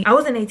be, I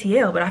was in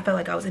ATL, but I felt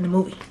like I was in the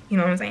movie. You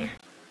know what I'm saying?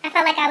 I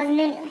felt like I was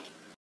new.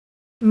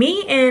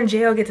 Me and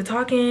Jail get to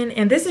talking,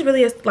 and this is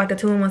really like a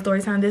 2-in-1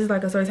 story time. This is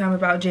like a story time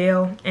about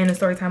Jail and a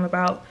story time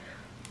about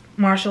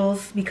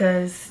Marshall's,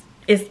 because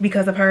it's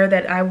because of her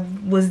that I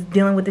was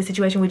dealing with this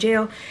situation with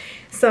Jail.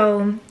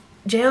 So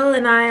Jail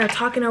and I are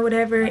talking or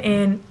whatever,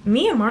 and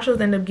me and Marshall's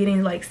end up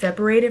getting like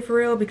separated for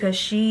real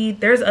because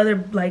there's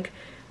other, like,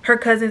 her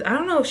cousins. I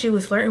don't know if she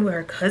was flirting with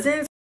her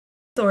cousins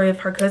or if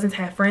her cousins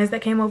had friends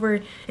that came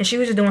over, and she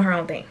was just doing her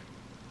own thing.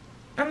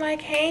 I'm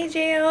like, hey,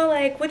 Jill,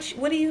 like, what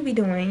do you be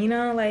doing? You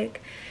know, like,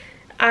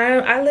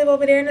 I live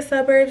over there in the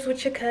suburbs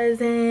with your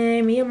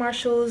cousin. Me and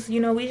Marshall's,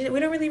 you know, we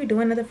don't really be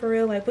doing nothing for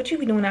real. Like, what you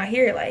be doing out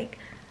here? Like,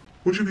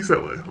 what you be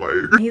selling?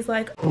 Like, he's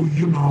like, oh,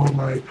 you know,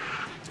 like,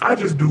 I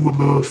just do a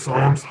little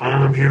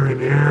some here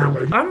and there.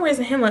 Like, I'm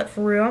raising him up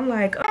for real. I'm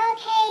like, Okay,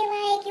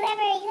 like, you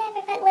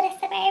ever fuck with a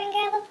suburban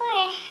girl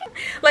before?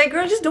 like,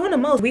 girl, just doing the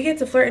most. We get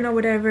to flirting or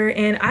whatever,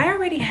 and I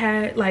already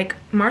had, like,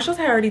 Marshall's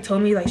had already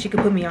told me, like, she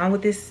could put me on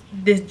with this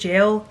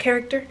Jail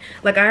character.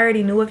 Like, I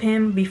already knew of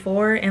him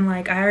before, and,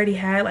 like, I already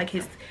had, like,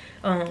 his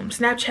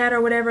Snapchat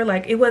or whatever.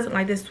 Like, it wasn't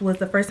like this was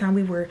the first time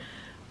we were,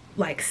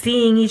 like,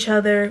 seeing each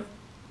other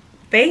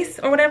face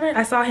or whatever.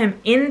 I saw him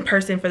in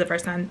person for the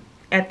first time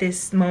at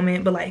this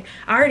moment, but, like,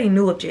 I already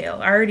knew of Jail.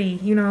 I already,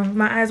 you know,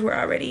 my eyes were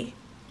already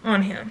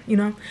on him, you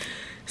know.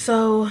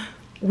 So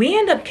we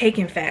end up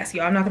caking fast,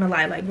 y'all. I'm not gonna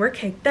lie. Like, we're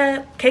caked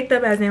up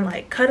as in,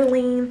 like,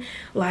 cuddling,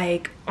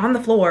 like, on the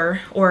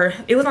floor, or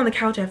it was on the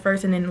couch at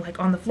first and then, like,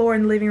 on the floor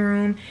in the living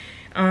room.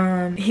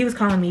 He was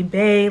calling me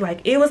bae.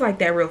 Like, it was like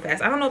that real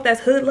fast. I don't know if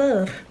that's hood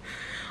love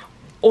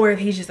or if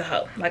he's just a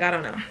hoe. Like, I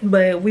don't know,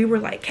 but we were,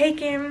 like,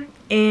 caking,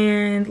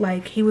 and,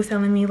 like, he was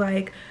telling me,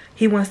 like,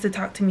 he wants to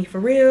talk to me for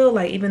real.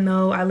 Like, even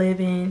though I live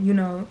in, you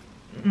know,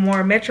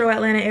 more metro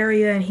Atlanta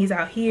area and he's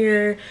out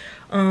here,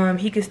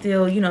 he could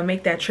still, you know,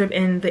 make that trip.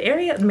 And the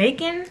area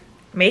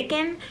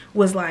Macon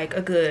was like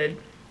a good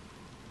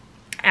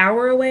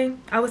hour away,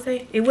 I would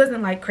say. It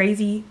wasn't like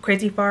crazy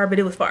far, but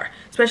it was far,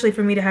 especially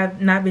for me to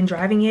have not been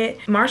driving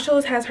yet.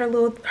 Marshall's has her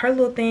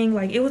little thing.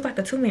 Like, it was like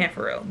a 2-man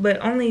for real, but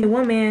only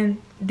one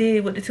man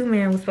did what the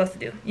 2-man was supposed to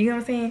do. You know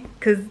what I'm saying?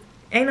 Because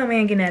ain't no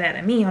man getting that out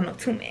of me on no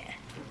 2-man,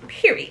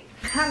 period.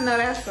 I know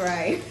that's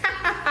right.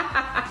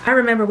 I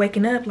remember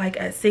waking up like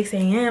at 6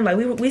 a.m. Like,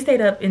 we stayed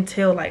up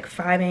until like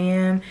 5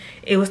 a.m.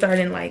 It was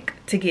starting like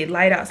to get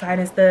light outside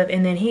and stuff,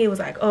 and then he was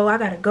like, oh, I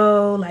gotta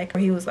go. Like,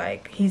 he was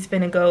like, he's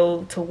finna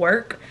go to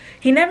work.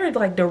 He never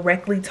like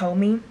directly told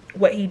me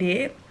what he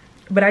did,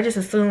 but I just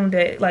assumed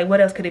that, like, what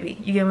else could it be?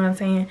 You get what I'm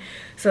saying?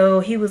 So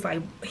he was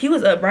like, he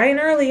was up bright and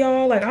early,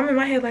 y'all. Like, I'm in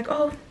my head like,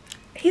 oh,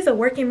 he's a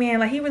working man.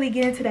 Like, he really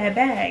get into that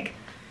bag,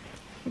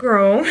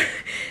 girl.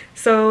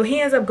 So he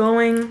ends up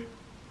going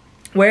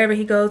wherever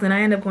he goes, and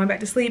I end up going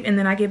back to sleep. And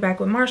then I get back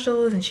with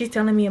Marshall's, and she's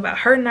telling me about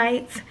her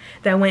nights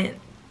that went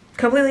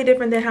completely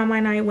different than how my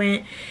night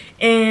went.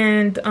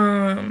 And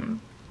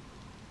I'm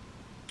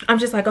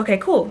just like, okay,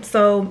 cool.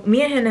 So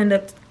me and him end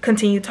up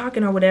continue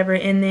talking or whatever,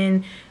 and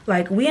then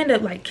like we end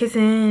up like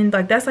kissing.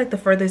 Like, that's like the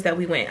furthest that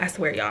we went, I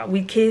swear, y'all.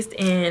 We kissed,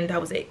 and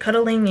that was it.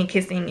 Cuddling and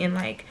kissing and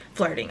like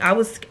flirting. I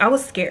was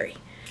scary.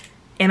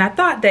 And I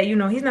thought that, you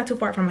know, he's not too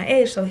far from my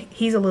age, so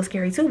he's a little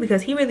scary too,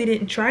 because he really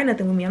didn't try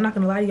nothing with me. I'm not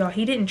gonna lie to y'all,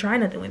 he didn't try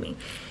nothing with me.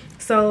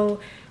 So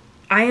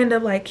I end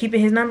up like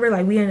keeping his number.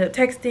 Like, we end up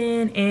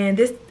texting, and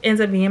this ends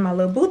up being my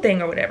little boo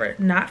thing or whatever.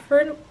 Not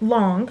for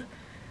long,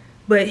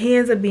 but he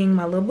ends up being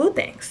my little boo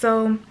thing.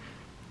 So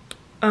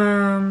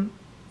time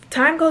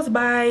goes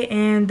by,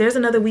 and there's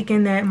another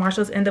weekend that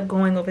Marshall's end up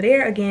going over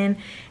there again,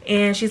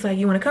 and she's like,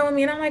 you want to come with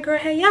me? And I'm like, girl,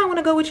 hey, yeah, I want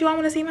to go with you. I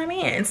want to see my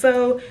man.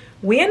 So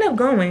we end up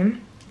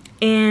going,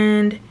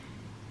 and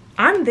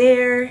I'm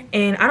there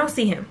and I don't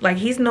see him. Like,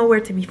 he's nowhere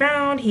to be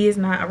found. He is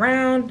not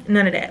around,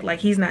 none of that. Like,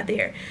 he's not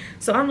there.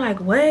 So I'm like,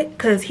 what?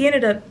 Because he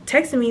ended up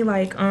texting me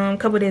like a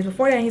couple of days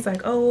before that. He's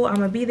like, oh, I'm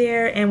gonna be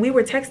there. And we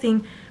were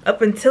texting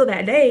up until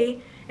that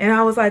day, and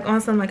I was like on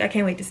some like, I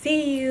can't wait to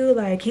see you.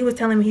 Like, he was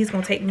telling me he's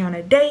gonna take me on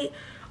a date,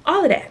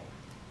 all of that.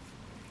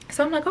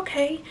 So I'm like,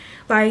 okay,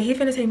 like, he's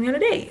gonna take me on a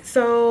date.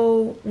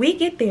 So we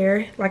get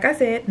there, like I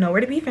said,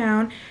 nowhere to be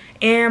found,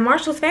 and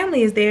Marshall's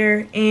family is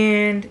there.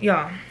 And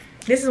y'all,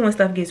 this is when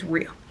stuff gets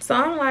real. So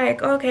I'm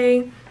like,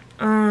 okay,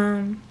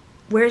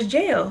 where's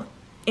jail?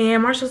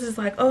 And Marshall's just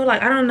like, oh,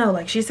 like, I don't know.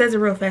 Like, she says it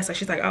real fast. Like,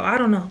 she's like, oh, I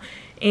don't know.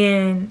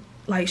 And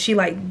like, she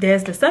like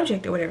does the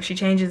subject or whatever. She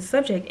changes the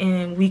subject,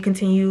 and we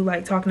continue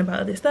like talking about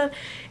other stuff.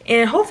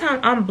 And the whole time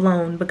I'm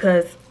blown,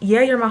 because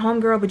yeah, you're my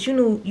homegirl, but you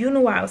knew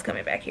why I was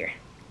coming back here.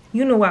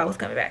 You knew why I was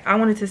coming back. I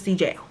wanted to see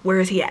jail. Where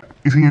is he at?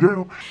 Is he in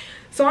jail?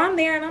 So I'm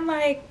there and I'm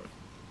like,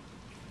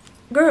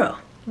 girl,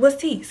 what's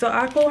tea? So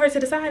I pull her to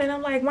the side and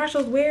I'm like,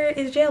 Marshall's, where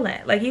is jail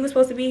at? Like, he was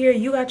supposed to be here.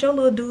 You got your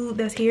little dude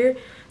that's here.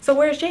 So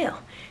where's jail?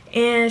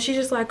 And she's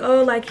just like,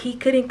 oh, like, he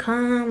couldn't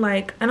come.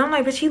 Like, and I'm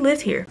like, but she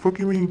lives here. Fuck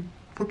you mean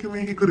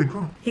he couldn't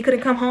come? He couldn't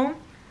come home?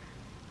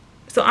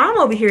 So I'm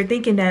over here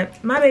thinking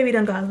that my baby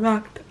done got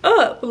locked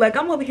up. Like,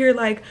 I'm over here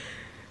like,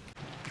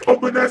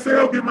 open that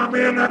cell, get my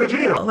man out of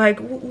jail. like,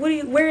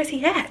 where is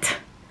he at?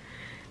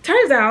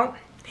 Turns out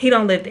he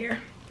don't live there,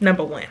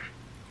 number one.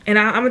 And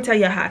I'm gonna tell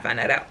you how I found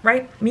that out,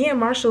 right? Me and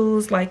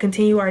Marshall's like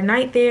continue our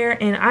night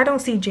there, and I don't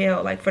see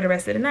jail like for the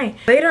rest of the night.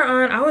 Later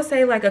on, I would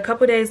say like a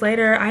couple days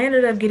later, I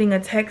ended up getting a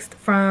text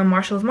from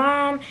Marshall's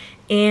mom,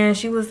 and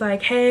she was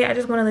like, hey, I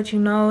just want to let you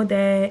know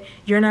that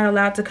you're not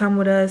allowed to come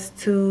with us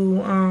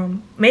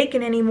to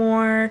Macon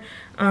anymore.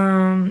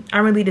 I'm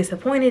really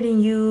disappointed in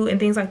you and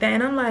things like that.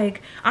 And I'm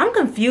like, I'm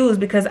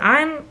confused, because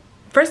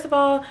first of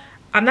all,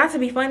 I'm not to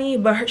be funny,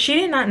 but she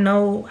did not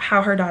know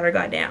how her daughter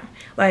got down.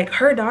 Like,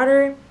 her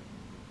daughter,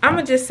 I'm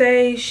gonna just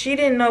say, she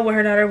didn't know what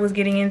her daughter was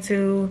getting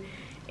into.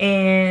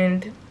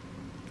 And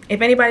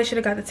if anybody should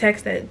have got the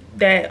text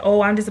that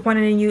oh, I'm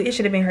disappointed in you, it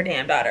should have been her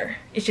damn daughter.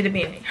 It should have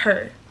been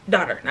her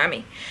daughter, not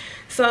me.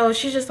 So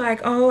she's just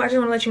like, oh, I just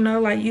want to let you know,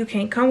 like, you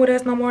can't come with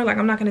us no more. Like,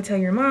 I'm not gonna tell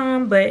your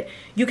mom, but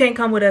you can't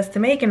come with us to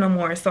Macon no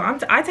more. So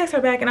I text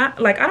her back, and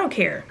I don't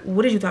care.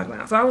 What did you talk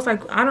about? So I was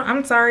like,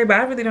 I'm sorry,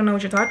 but I really don't know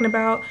what you're talking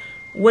about.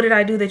 What did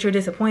I do that you're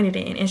disappointed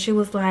in? And she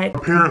was like,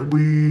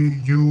 apparently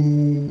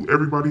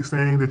everybody's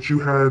saying that you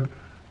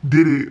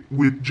did it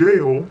with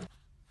jail.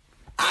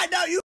 I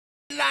know you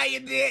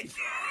lying, bitch.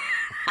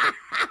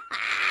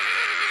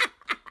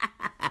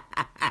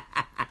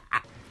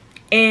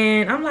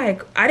 and I'm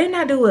like, I did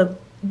not do a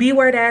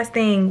B-word ass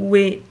thing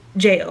with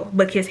jail,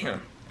 but kiss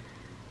him.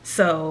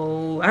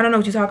 So I don't know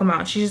what you're talking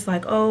about. She's just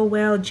like, oh,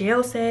 well,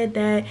 jail said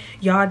that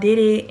y'all did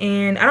it.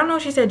 And I don't know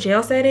if she said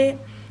jail said it,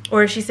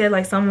 or she said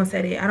like someone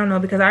said it. I don't know,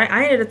 because I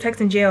ended up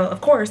texting jail,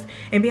 of course,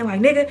 and being like,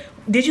 nigga,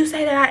 did you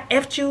say that I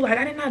effed you? Like,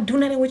 I did not do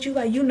nothing with you,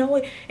 like, you know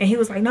it. And he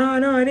was like, no,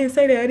 I didn't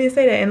say that, I didn't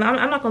say that. And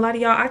I'm not gonna lie to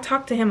y'all, I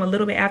talked to him a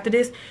little bit after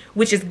this,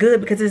 which is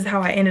good, because this is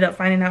how I ended up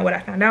finding out what I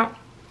found out.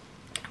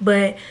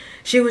 But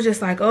she was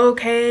just like,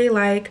 okay,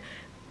 like,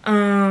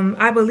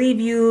 I believe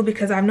you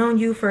because I've known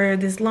you for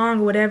this long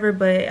or whatever,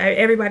 but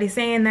everybody's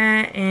saying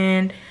that,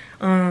 and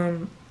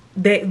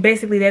they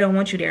don't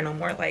want you there no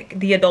more. Like,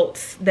 the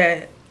adults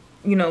that,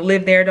 you know,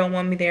 live there don't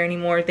want me there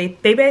anymore. They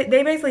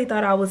basically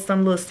thought I was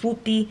some little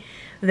swoopty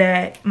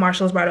that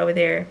Marshall's brought over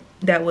there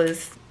that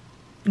was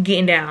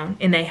getting down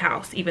in their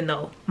house, even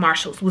though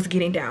Marshall's was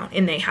getting down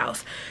in their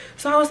house.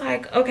 So I was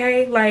like,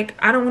 okay, like,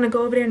 I don't want to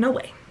go over there, no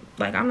way.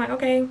 Like, I'm like,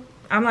 okay.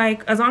 I'm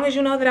like, as long as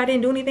you know that I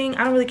didn't do anything,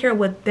 I don't really care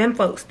what them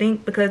folks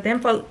think, because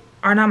them folks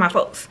are not my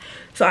folks.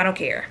 So I don't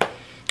care.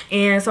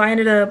 And so I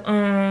ended up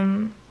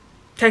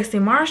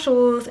texting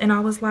Marshall's, and I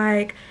was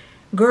like,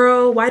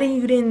 girl, why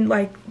you didn't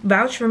like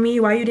vouch for me?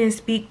 Why you didn't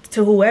speak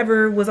to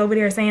whoever was over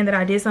there saying that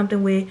I did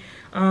something with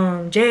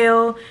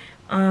jail?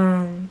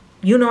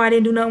 You know I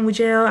didn't do nothing with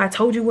jail. I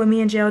told you what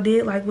me and jail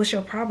did. Like, what's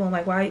your problem?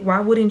 Like, why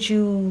wouldn't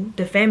you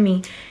defend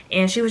me?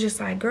 And she was just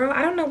like, girl,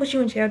 I don't know what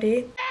you and jail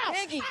did.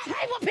 Peggy,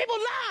 hate when people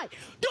lie.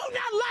 Do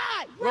not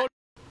lie.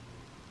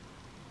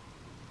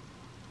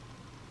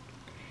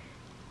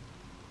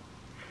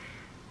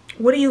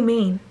 What do you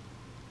mean?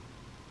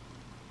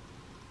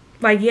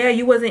 Like, yeah,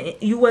 you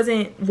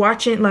wasn't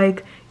watching,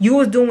 like, you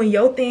was doing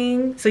your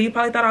thing, so you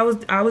probably thought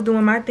I was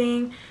doing my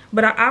thing,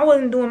 but I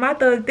wasn't doing my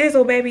thug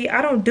thistle, baby.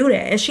 I don't do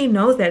that, and she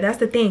knows that. That's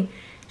the thing.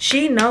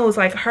 She knows.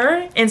 Like,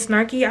 her and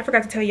Snarky, I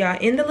forgot to tell y'all,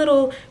 in the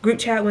little group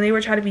chat when they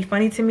were trying to be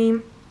funny to me,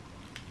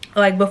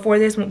 like,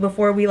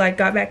 before we like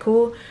got back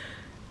cool,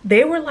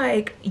 they were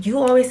like, you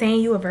always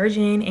saying you a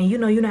virgin, and you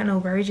know you're not no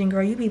virgin,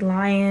 girl, you be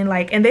lying.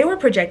 Like, and they were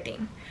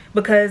projecting,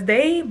 because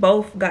they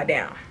both got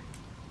down.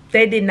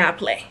 They did not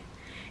play.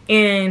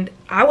 And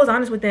I was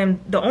honest with them.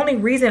 The only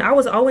reason I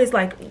was always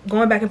like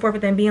going back and forth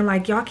with them, being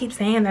like, y'all keep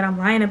saying that I'm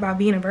lying about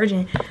being a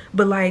virgin,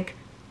 but like,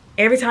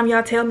 Every time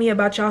y'all tell me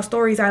about y'all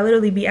stories, I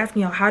literally be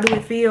asking y'all, how do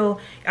it feel?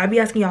 I be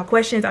asking y'all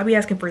questions. I be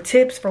asking for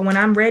tips for when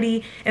I'm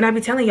ready. And I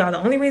be telling y'all the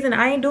only reason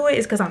I ain't do it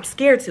is because I'm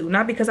scared to.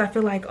 Not because I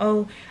feel like,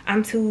 oh,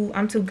 I'm too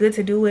good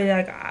to do it.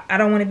 Like, I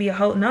don't want to be a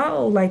hoe.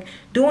 No, like,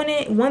 doing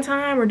it one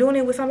time or doing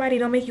it with somebody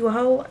don't make you a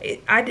hoe.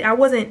 I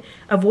wasn't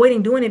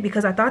avoiding doing it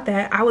because I thought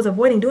that. I was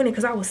avoiding doing it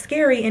because I was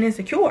scary and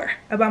insecure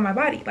about my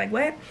body. Like,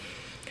 what?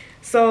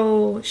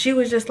 So she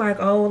was just like,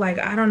 oh, like,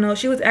 I don't know.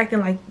 She was acting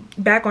like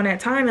back on that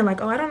time and like,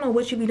 oh, I don't know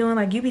what you be doing.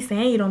 Like, you be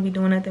saying you don't be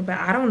doing nothing, but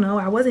I don't know.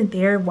 I wasn't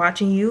there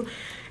watching you.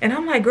 And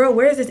I'm like, girl,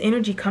 where is this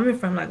energy coming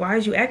from? Like, why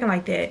is you acting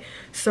like that?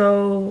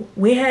 So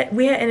we had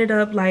ended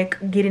up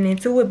like getting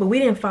into it, but we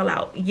didn't fall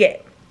out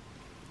yet.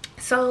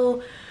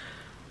 So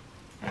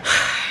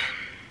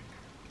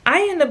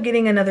I end up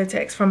getting another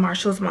text from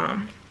Marshall's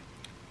mom.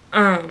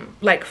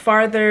 Like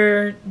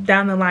farther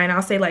down the line,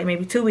 I'll say like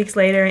maybe 2 weeks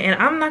later,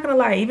 and I'm not gonna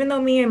lie, even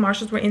though me and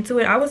Marshalls were into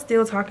it, I was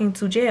still talking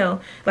to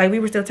Jail. Like, we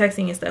were still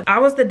texting and stuff. I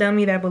was the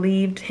dummy that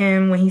believed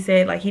him when he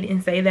said, like, he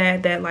didn't say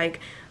that like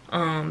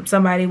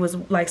somebody was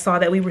like saw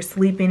that we were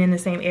sleeping in the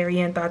same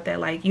area and thought that,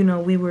 like, you know,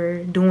 we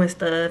were doing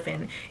stuff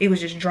and it was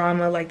just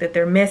drama, like that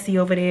they're messy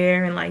over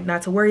there and like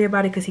not to worry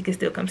about it because he could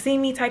still come see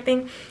me type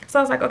thing. So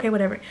I was like, okay,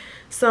 whatever.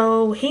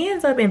 So he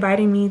ends up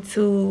inviting me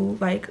to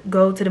like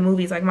go to the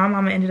movies. Like, my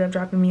mama ended up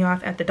dropping me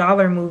off at the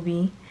Dollar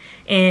movie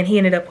and he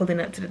ended up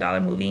pulling up to the Dollar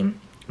movie.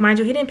 Mind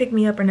you, he didn't pick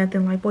me up or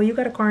nothing. Like, boy, you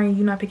got a car and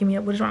you're not picking me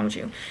up. What is wrong with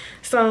you?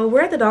 So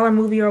we're at the Dollar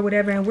movie or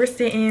whatever, and we're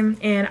sitting,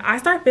 and I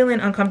start feeling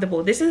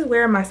uncomfortable. This is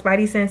where my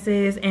spidey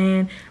senses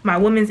and my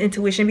woman's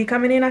intuition be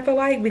coming in, I feel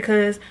like,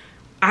 because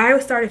I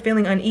started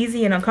feeling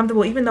uneasy and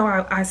uncomfortable. Even though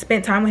I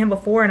spent time with him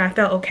before and I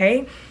felt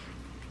okay,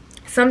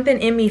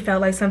 something in me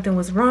felt like something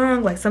was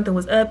wrong, like something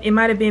was up. It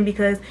might have been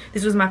because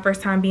this was my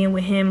first time being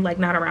with him, like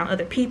not around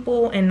other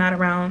people and not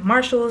around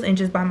Marshalls and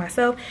just by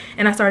myself.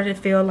 And I started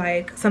to feel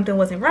like something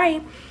wasn't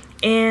right.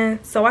 And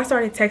so I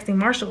started texting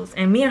Marshalls,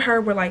 and me and her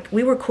were like,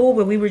 we were cool,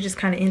 but we were just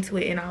kind of into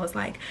it. And I was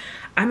like,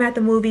 I'm at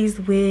the movies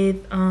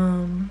with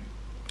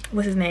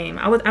what's his name?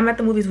 I'm at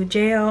the movies with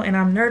Jail, and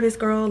I'm nervous,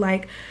 girl.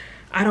 Like,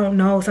 I don't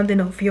know, something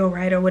don't feel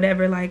right or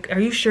whatever. Like, are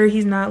you sure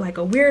he's not like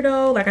a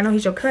weirdo? Like, I know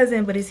he's your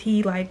cousin, but is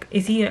he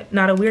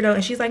not a weirdo?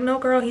 And she's like, no,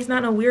 girl, he's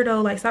not no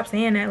weirdo. Like, stop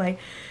saying that. Like,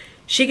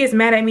 she gets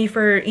mad at me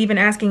for even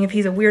asking if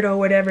he's a weirdo or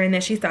whatever, and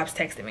then she stops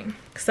texting me.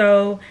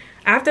 So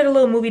after the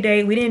little movie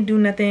date, we didn't do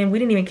nothing. We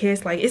didn't even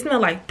kiss. Like, it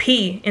smelled like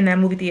pee in that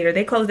movie theater.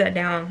 They closed that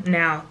down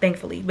now,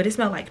 thankfully, but it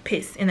smelled like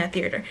piss in that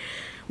theater.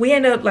 We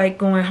end up like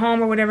going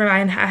home or whatever.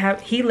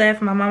 He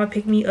left. My mama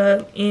picked me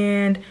up,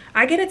 and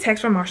I get a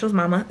text from Marshall's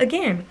mama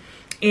again,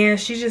 and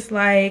she's just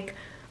like,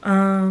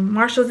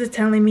 Marshalls is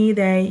telling me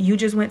that you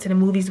just went to the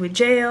movies with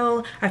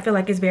Jail. I feel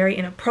like it's very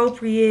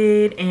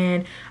inappropriate,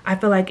 and I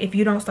feel like if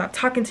you don't stop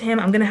talking to him,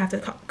 I'm gonna have to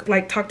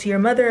talk to your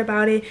mother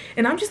about it.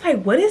 And I'm just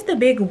like, what is the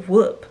big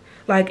whoop?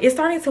 Like, it's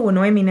starting to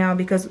annoy me now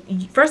because,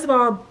 first of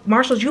all,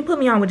 Marshalls, you put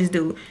me on with this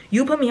dude.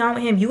 You put me on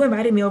with him. You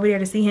invited me over there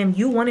to see him.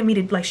 You wanted me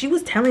to, like, she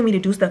was telling me to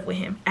do stuff with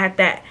him at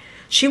that.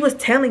 She was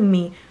telling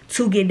me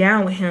to get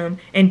down with him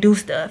and do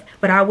stuff,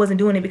 but I wasn't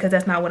doing it because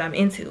that's not what I'm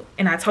into.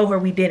 And I told her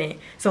we didn't.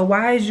 So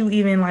why is you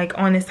even like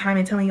on this time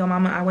and telling your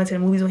mama I went to the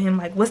movies with him?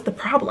 Like, what's the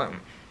problem?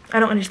 I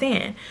don't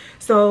understand.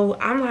 So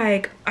I'm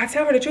like, I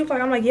tell her the truth.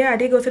 Like, I'm like, yeah, I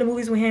did go to the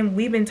movies with him.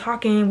 We've been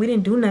talking. We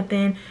didn't do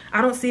nothing.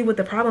 I don't see what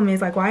the problem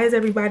is. Like, why is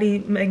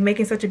everybody like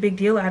making such a big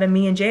deal out of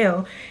me in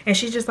Jail? And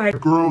she's just like,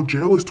 girl,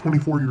 Jail is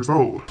 24 years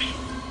old.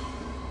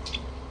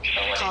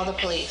 Call the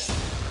police.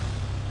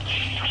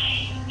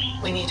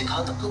 We need to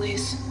call the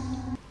police.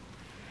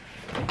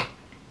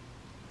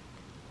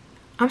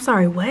 I'm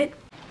sorry, what?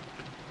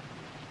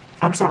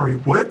 I'm sorry,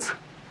 what?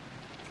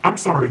 I'm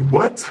sorry,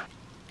 what?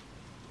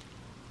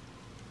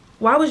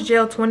 Why was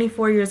Jail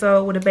 24 years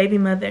old with a baby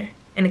mother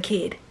and a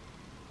kid?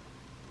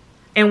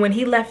 And when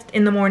he left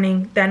in the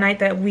morning, that night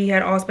that we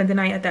had all spent the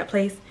night at that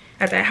place,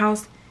 at that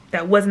house,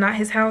 that was not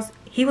his house,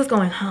 he was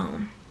going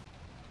home.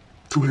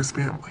 To his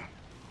family.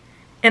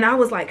 And I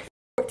was like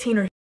 14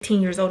 or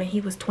 15 years old and he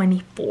was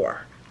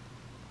 24.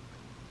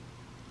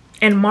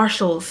 And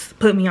Marshalls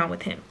put me on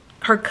with him.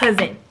 Her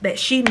cousin that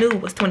she knew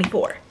was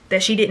 24,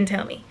 that she didn't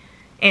tell me.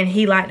 And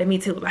he lied to me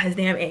too about his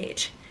damn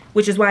age.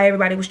 Which is why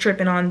everybody was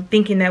tripping on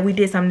thinking that we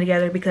did something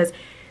together, because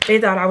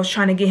they thought I was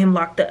trying to get him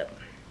locked up.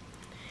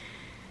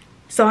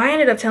 So I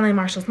ended up telling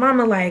Marshall's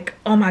mama, like,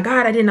 oh my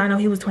God, I did not know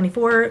he was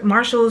 24.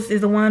 Marshalls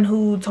is the one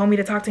who told me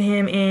to talk to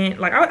him. And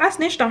like, I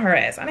snitched on her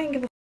ass. I didn't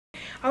give a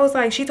f. I was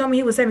like, she told me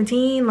he was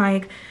 17.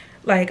 Like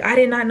I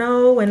did not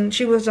know. And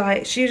she was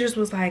like, she just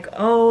was like,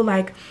 oh,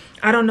 like,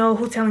 I don't know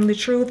who's telling the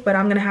truth, but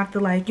I'm going to have to,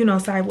 like, you know,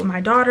 side with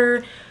my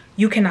daughter.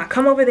 You cannot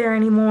come over there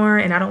anymore,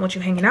 and I don't want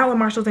you hanging out with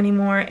Marshalls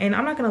anymore. And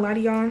I'm not gonna lie to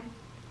y'all,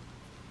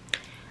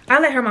 I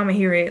let her mama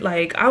hear it.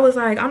 Like, I was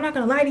like, I'm not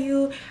gonna lie to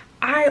you,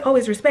 I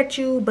always respect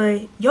you,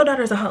 but your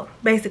daughter's a hoe,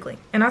 basically.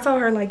 And I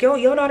told her, like,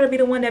 your daughter be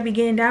the one that be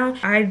getting down.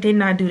 I did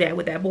not do that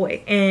with that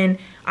boy. And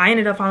I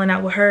ended up falling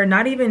out with her,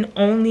 not even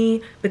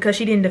only because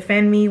she didn't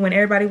defend me when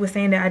everybody was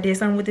saying that I did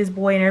something with this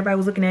boy and everybody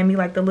was looking at me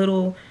like the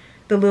little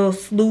the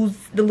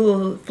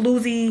little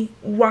floozy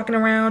walking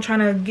around trying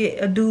to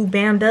get a dude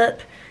bammed up,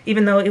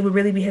 even though it would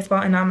really be his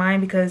fault and not mine,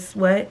 because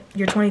what?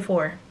 You're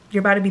 24. You're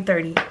about to be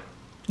 30.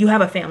 You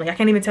have a family. I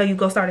can't even tell you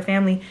go start a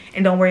family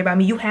and don't worry about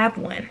me. You have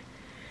one.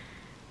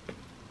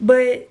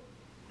 But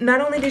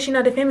not only did she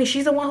not defend me,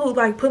 she's the one who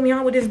like put me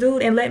on with this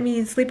dude and let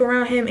me sleep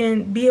around him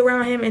and be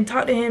around him and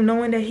talk to him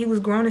knowing that he was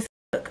grown as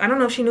fuck. I don't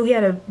know if she knew he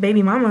had a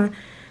baby mama.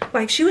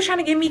 Like, she was trying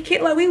to get me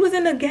kid. Like, we was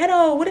in the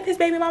ghetto. What if his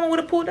baby mama would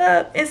have pulled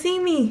up and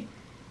seen me?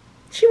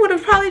 She would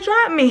have probably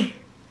dropped me.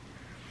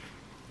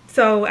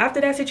 So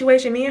after that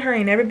situation, me and her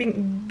ain't never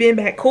been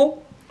back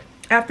cool.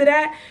 After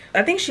that,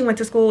 I think she went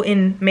to school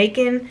in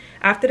Macon.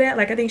 After that,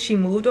 like, I think she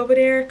moved over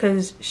there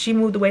because she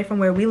moved away from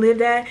where we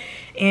lived at.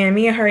 And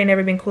me and her ain't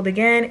never been cool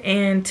again.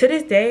 And to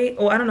this day,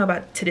 I don't know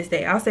about to this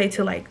day, I'll say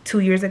to like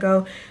 2 years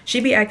ago, she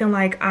be acting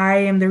like I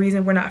am the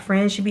reason we're not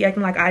friends. She be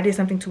acting like I did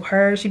something to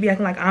her. She be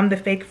acting like I'm the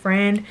fake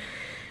friend.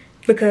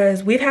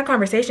 Because we've had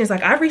conversations.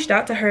 Like, I've reached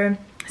out to her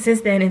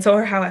since then and told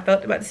her how I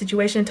felt about the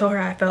situation. Told her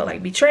I felt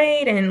like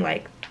betrayed and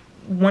like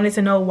wanted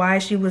to know why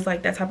she was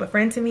like that type of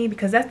friend to me,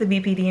 because that's the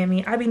VPD in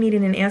me. I be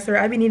needing an answer.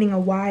 I be needing a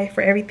why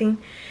for everything.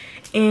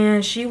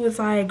 And she was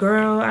like,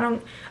 girl, I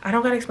don't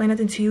gotta explain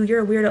nothing to you.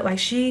 You're a weirdo. Like,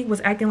 she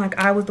was acting like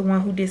I was the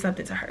one who did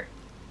something to her.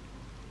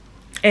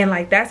 And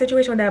like that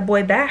situation with that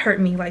boy, that hurt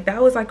me. Like,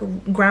 that was like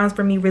grounds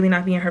for me really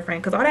not being her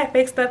friend. Because all that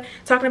fake stuff,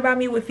 talking about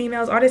me with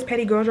females, all this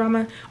petty girl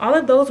drama, all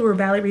of those were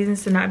valid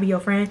reasons to not be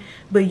your friend.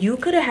 But you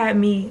could have had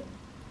me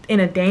in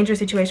a dangerous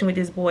situation with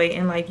this boy,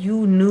 and like,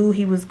 you knew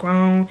he was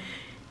grown,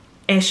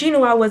 and she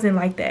knew I wasn't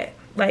like that.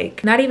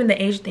 Like, not even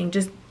the age thing,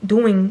 just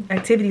doing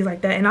activities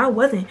like that, and I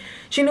wasn't.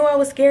 She knew I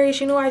was scary.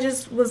 She knew I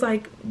just was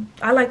like,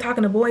 I like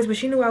talking to boys, but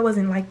she knew I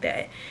wasn't like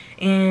that.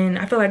 And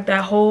I feel like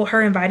that whole,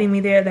 her inviting me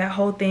there, that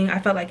whole thing, I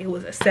felt like it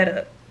was a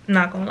setup,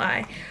 not gonna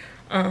lie.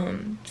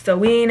 So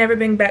we ain't never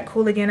been back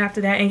cool again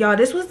after that. And y'all,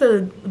 this was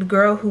the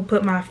girl who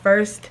put my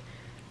first,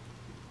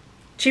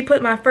 she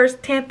put my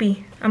first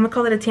tampy, I'm gonna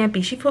call it a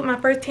tampy. She put my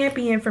first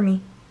tampy in for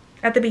me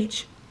at the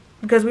beach.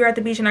 Because we were at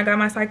the beach and I got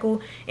my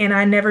cycle and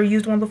I never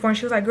used one before. And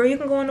she was like, girl, you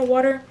can go in the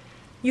water.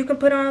 You can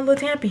put on a little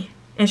tampy.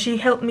 And she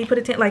helped me put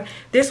a tampy. Like,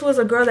 this was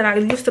a girl that I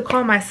used to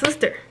call my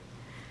sister.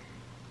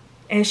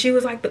 And she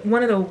was like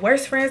one of the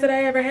worst friends that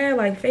I ever had.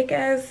 Like, fake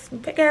ass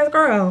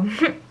girl.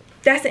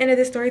 That's the end of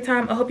this story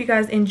time. I hope you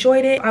guys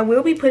enjoyed it. I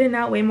will be putting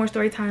out way more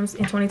story times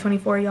in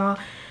 2024, y'all.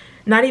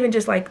 Not even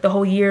just like the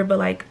whole year, but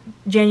like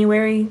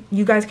January.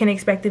 You guys can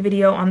expect a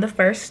video on the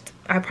 1st.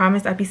 I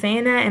promise I'd be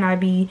saying that,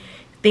 and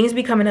things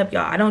be coming up,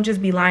 y'all. I don't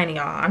just be lying to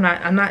y'all. I'm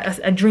not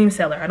a dream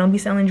seller. I don't be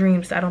selling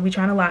dreams. I don't be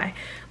trying to lie.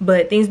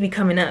 But things be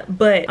coming up.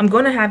 But I'm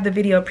going to have the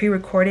video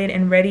pre-recorded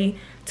and ready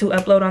to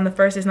upload on the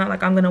 1st. It's not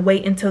like I'm going to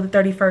wait until the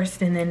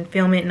 31st and then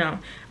film it. No.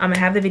 I'm going to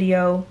have the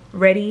video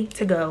ready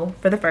to go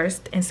for the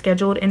 1st and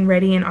scheduled and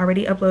ready and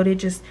already uploaded.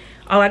 Just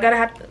all I'm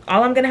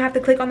going to have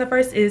to click on the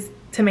 1st is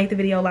to make the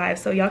video live.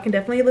 So y'all can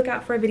definitely look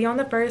out for a video on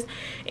the 1st.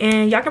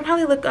 And y'all can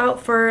probably look out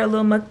for a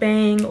little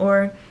mukbang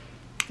or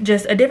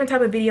just a different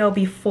type of video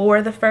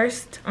before the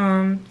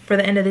 1st for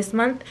the end of this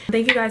month.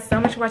 Thank you guys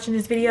so much for watching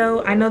this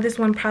video. I know this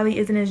one probably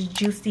isn't as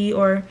juicy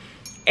or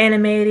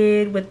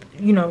animated with,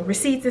 you know,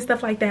 receipts and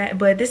stuff like that,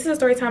 but this is a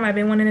story time I've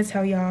been wanting to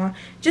tell y'all,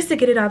 just to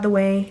get it out of the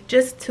way,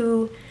 just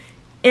to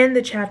end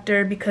the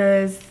chapter,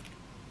 because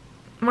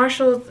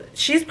Marshall,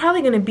 she's probably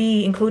going to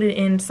be included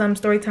in some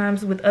story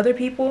times with other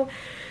people,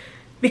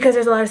 because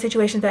there's a lot of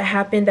situations that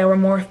happened that were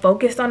more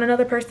focused on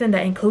another person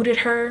that included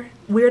her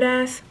weird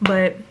ass.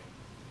 But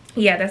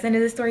yeah, that's the end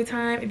of this story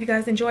time. If you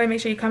guys enjoy, make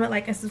sure you comment,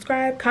 like, and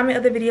subscribe. Comment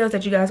other videos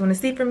that you guys want to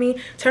see from me.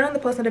 Turn on the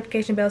post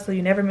notification bell so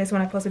you never miss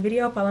when I post a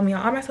video. Follow me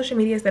on all my social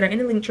medias that are in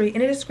the link tree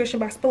in the description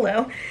box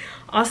below.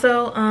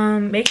 Also,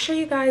 make sure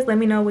you guys let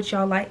me know what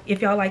y'all like,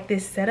 if y'all like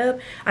this setup.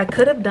 I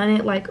could have done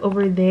it like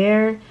over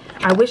there.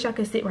 I wish I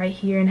could sit right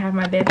here and have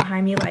my bed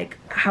behind me like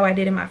how I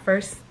did in my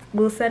first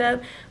little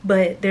setup,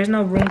 but there's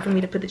no room for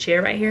me to put the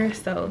chair right here.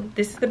 So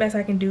this is the best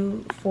I can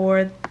do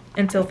for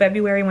until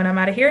February when I'm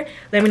out of here.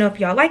 Let me know if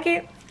y'all like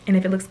it and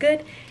if it looks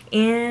good.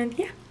 And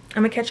yeah,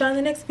 I'm gonna catch y'all in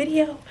the next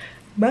video.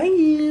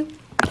 Bye.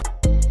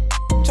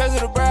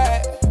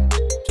 ChesaTheBrat.